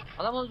 네.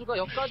 아남 선수가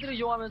역가드를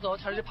이용하면서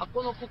자리를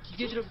바꿔놓고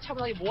기계질을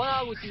차분하게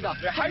모아나가고 있습니다.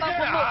 네,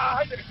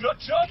 하이드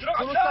그렇죠.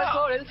 들어간다.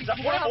 스트라이커 레드킥 자,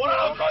 볼을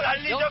몰아놓고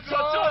날리죠. 그렇죠.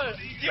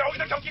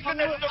 여기서 경기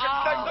끝내는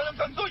쪽입니다. 이선영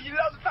선수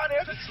 1라운드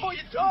따내요.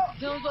 포인트. 이찬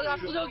선수가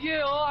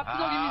압도적이에요.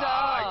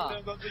 압도적입니다.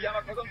 이선영 선수,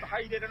 야마카 선수,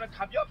 하이데르는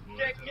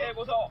가볍게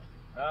깨고서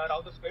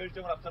라운드 스코어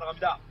 1점을 앞서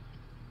나갑니다.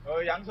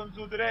 양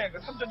선수들의 그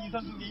 3전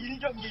 2선승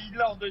 1경기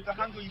 1라운드 일단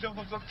한국 이정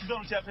선수가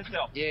기선을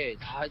제압했어요. 예,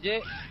 자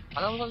이제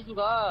안하운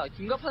선수가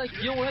김갑판을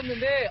기용을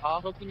했는데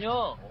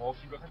그렇군요.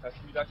 김갑판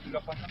닿습니다.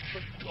 김갑판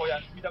한번 거의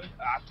않습니다.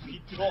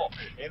 투히트로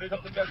에너지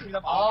업된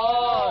뺐습니다.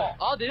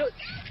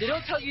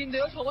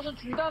 내려차기인데요. 저것은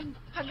중단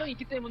판정이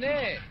있기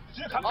때문에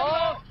지금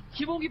갑니다.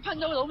 기본기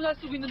판정을 너무 잘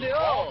쓰고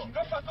있는데요.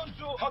 김갑판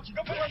선수,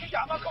 김갑판 선수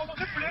야마카오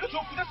선수의 플레이를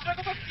좋습니다.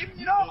 스트라이커가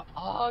깁니다.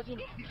 좀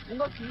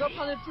뭔가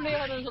김갑판을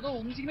플레이하면서도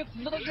움직임에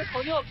군더더기가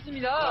전혀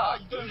없습니다.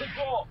 이전 선수.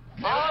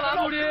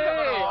 마무리.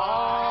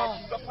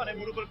 김갑판에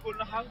무릎을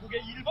꿇는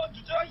한국의 1번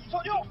주자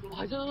이선영.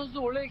 이전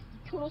선수 원래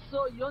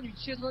큐로서 이런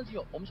위치에서는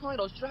지금 엄청나게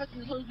러쉬를 할 수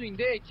있는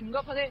선수인데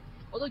김갑판의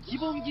어떤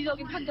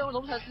기본기적인 판정을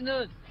너무 잘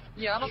쓰는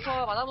이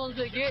야마카와 마나무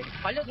선수에게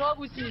말려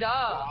들어가고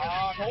있습니다.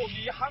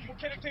 더욱이 한국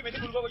캐릭터임에도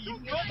불구하고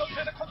임주원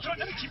선수의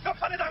컨트롤되는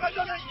김갑판에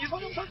나가자는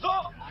이선영 선수.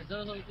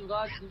 이선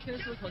선수가 지금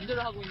캐릭터로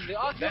견제를 하고 있는데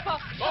김갑판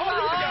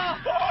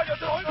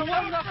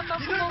여덟 한방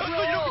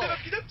쏘고요. 이렇게 되면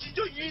그냥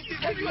지죠.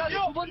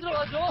 1대1이거든요. 두번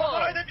들어가죠.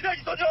 벗어나야 됩니다.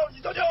 이선영.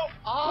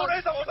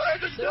 골에서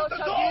벗어나야죠. 이선영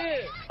선수.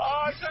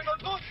 이선영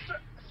선수.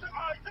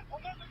 이제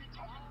벗어나죠.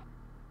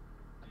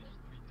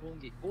 좋은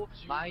게 있고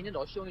마이는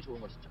러쉬형이 좋은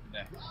것이죠.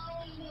 네.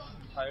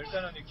 자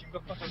일단은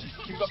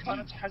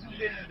김갑판은 잘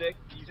상대했는데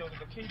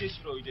이정도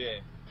K-대시로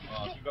이제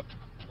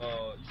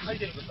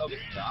하이데이를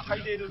싸우겠습니다.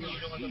 하이데이를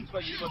운영한 선수가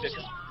 1번 대신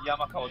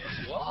야마카와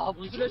선수.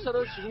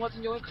 문슬래셔를 지금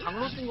같은 경우에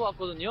강으로 쓴 것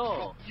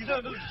같거든요.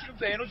 이정현 선수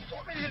지금도 에너지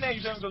또 밀리네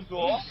이정현 선수.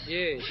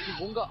 예, 지금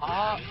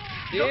뭔가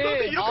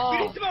이렇게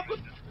그리스만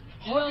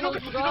이정현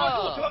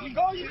선수가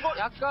이거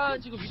약간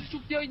지금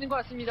위축되어 있는 것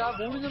같습니다.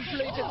 모르는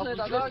플레이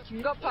패턴에다가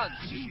김갑판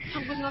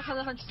한국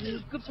생각하는 한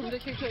중급 정도의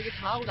캐릭터에게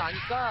당하고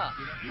나니까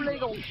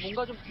플레이가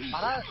뭔가 좀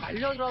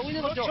말려 들어가고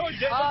있는 거죠.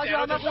 지금 아마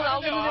곧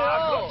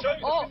나오겠는데요.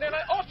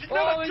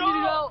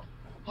 웬일이야.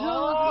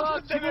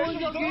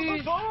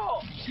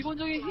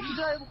 기본적인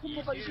히트드라이브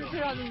콤보까지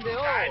실패를 하는데요.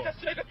 일단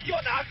스트라이크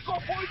뛰어났고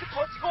포인트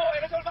터지고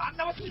에너지 얼마 안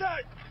남았습니다.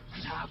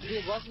 자,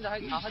 그리고 모았습니다.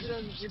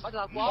 하지는 지금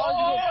빠져나왔고,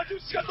 지금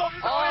시간 너무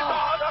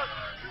상황에서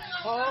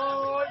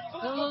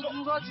이선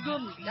선수가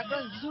지금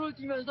약간 미소를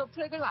띠면서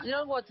플레이가 많이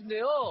하는 것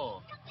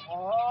같은데요.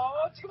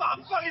 지금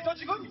안방에서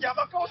지금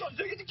야마카와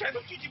선수에게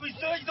계속 뒤지고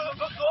있어요, 이선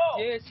선수.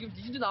 예, 지금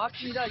이진주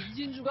나왔습니다.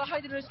 이진주가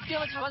하이드를 쉽게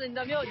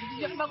잡아낸다면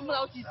이진주 한 방금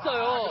나올 수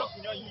있어요.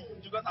 그렇군요.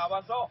 이진주가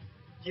나와서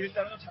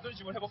일단은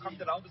자존심을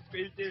회복합니다. 라운드 스코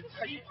 1대1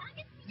 타이.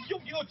 이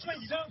경기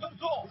놓치면 이선영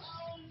선수.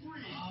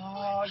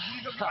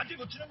 이 경기 완전히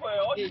놓치는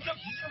거예요. 예. 이경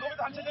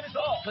거기서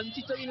한체전에서.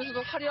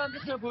 변칙적이면서도 화려한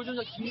패턴을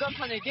보여주는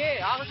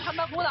김간판에게 그래서 한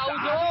방금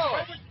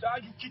나오죠.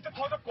 6키 때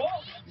터졌고.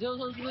 이선영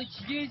선수는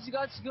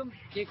기계지가 지금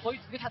거의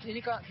두 개 다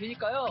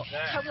되니까요.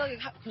 네. 차분하게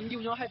경기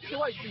운영을 할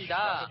필요가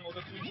있습니다.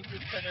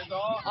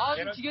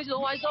 지금 기계지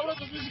너무 많이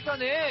써버렸죠,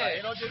 순식간에.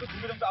 에너지에도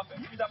 2배 정도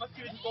앞섰습니다만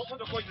스킬이 또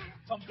터졌고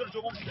점수를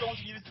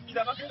조금씩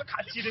잃습니다만 그래서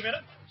같이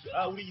이르면은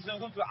우리 이선영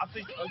선수가 앞서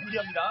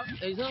유리합니다.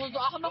 네, 이선영 선수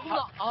한 방금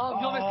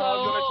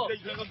위험했어요. 위험했습니다.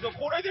 이선영 선수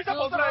골에들 다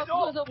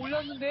벗어나야죠. 에서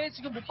몰렸는데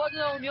지금 못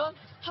빠져나오면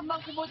한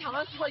방금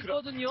당할 수가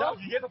있거든요. 자,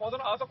 위에서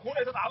벗어나와서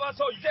골에서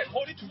나와서 이제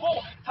거리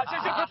두고 다시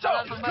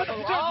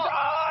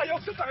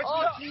역습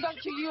당했습니다.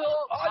 중단킥이요.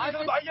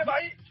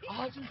 마이.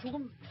 지금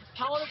조금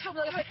방어를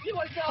차분하게 할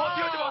필요가 있다.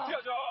 버텨야죠.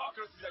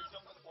 그렇습니다. 이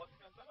정도는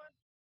버티면서만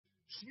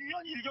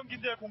중요한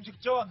 1경기인데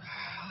공식전.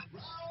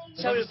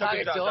 시합을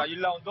시작했죠. 자,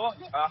 1라운드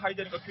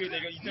하이데른과 큐의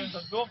대결 이태현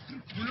선수.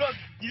 물론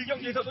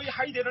 1경기에서도 이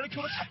하이데른을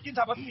큐로 잡긴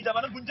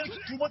잡았습니다만 문제는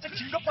두 번째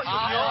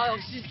김갑판이거든요.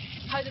 역시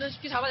하이데른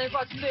쉽게 잡아낼 것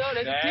같은데요.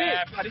 레드팀.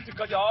 네,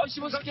 파리트까지.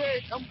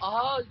 15개.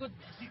 이거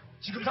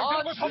지금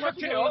상대는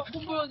성격해요.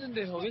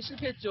 콤보였는데요. 왜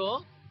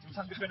실패했죠? 지금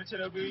상대편의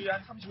체력이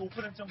한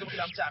 35% 정도밖에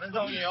남지 않은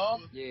상황이에요.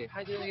 예,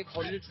 하이데른에게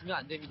거리를 주면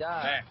안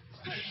됩니다. 네.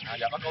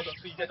 야마카오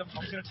선수 이제 좀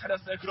정신을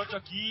차렸어요.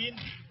 그렇죠. 긴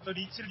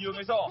리치를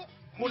이용해서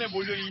폰에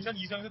몰려있는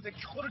이성현 선수의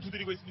켜를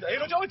두드리고 있습니다.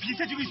 에너지가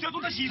비슷해지고 있어요.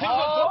 또다시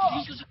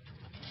이성현 선수.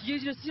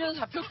 기계지를 쓰면서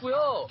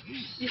잡혔고요.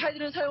 이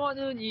하이드를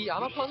사용하는 이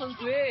야마카와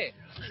선수의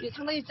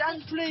상당히 짠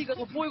플레이가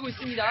돋보이고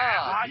있습니다.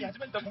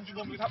 하지만 일단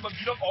공중공격에서 한번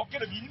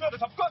어깨를 밀면서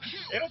접근.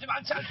 에너지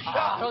많지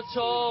않습니다.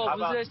 그렇죠.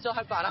 문슬래셔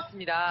할 거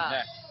알았습니다.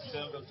 네.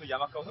 이성현 선수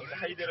야마카와 선수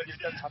하이데를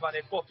일단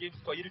잡아냈고 게임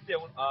스코어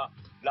 1대0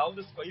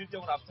 라운드 스코어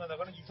 1대0 앞서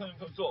나가는 이성현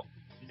선수.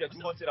 이제 두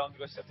번째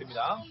라운드가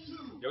시작됩니다.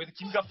 여기서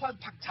김갑판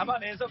팍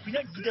잡아내서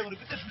그냥 2대0으로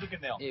끝냈으면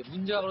좋겠네요. 예,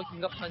 문제가 바로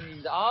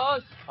김갑판입니다.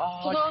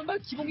 서장한발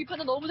기본기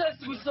판단 너무 잘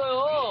쓰고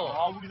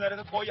있어요.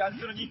 우리나라에서 거의 안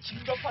쓰는 이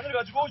김갑판을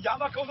가지고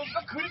야마카오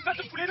선수가 그림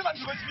같은 플레이를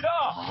만들고 있습니다.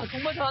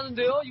 정말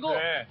잘하는데요. 이거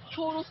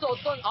쇼로스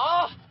어떤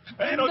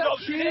에너지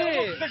없이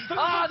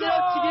내려치기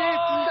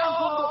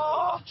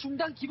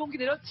중단 기본기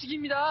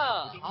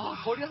내려치기입니다.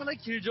 거리가 상당히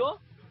길죠.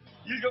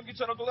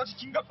 1경기처럼 또다시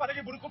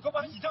김갑판에게 무릎 꿇고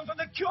가는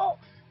이정선의 큐!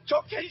 저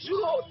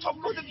케이슈로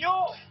졌거든요!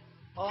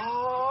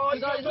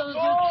 이선 선수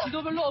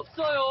지도 별로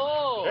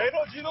없어요.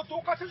 에너지도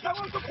똑같은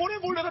상황에서 골에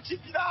몰려서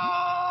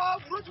집니다!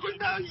 물어주고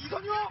있나요,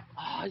 이선요?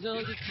 이선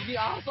선수 기기,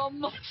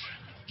 썸머.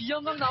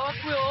 비영각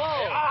나왔고요.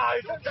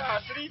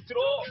 일단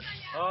스리트로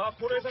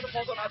골에서는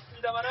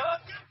벗어났습니다만은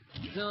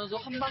이선영 선수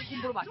한방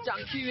콤보로 맞지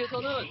않기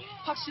위해서는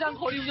확실한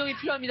거리 운영이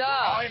필요합니다.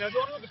 아, 네,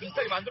 저는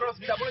비슷하게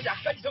만들어놨습니다. 물론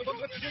약간 이성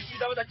선수가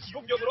뒤졌습니다만, 다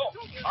기공격으로.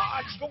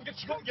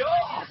 기공격.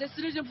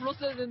 세스를 좀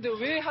불렀어야 되는데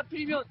왜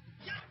하필이면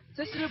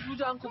세스를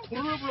부르지 않고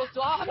도로를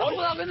불렀죠. 한번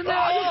나가겠는데요.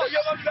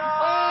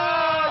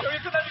 위험합니다. 여기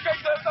끝나니까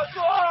이선영 선수.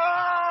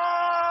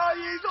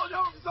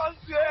 이선영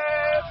선수의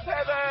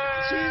패배.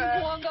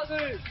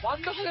 진공환각을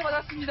완벽하게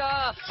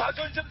맞았습니다.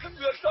 자존심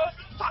승부였던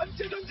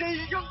단체전제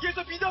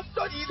 1경기에서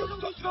믿었던 이선영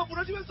선수가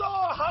무너지면서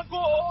한국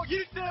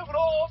 1대0으로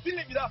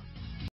밀립니다.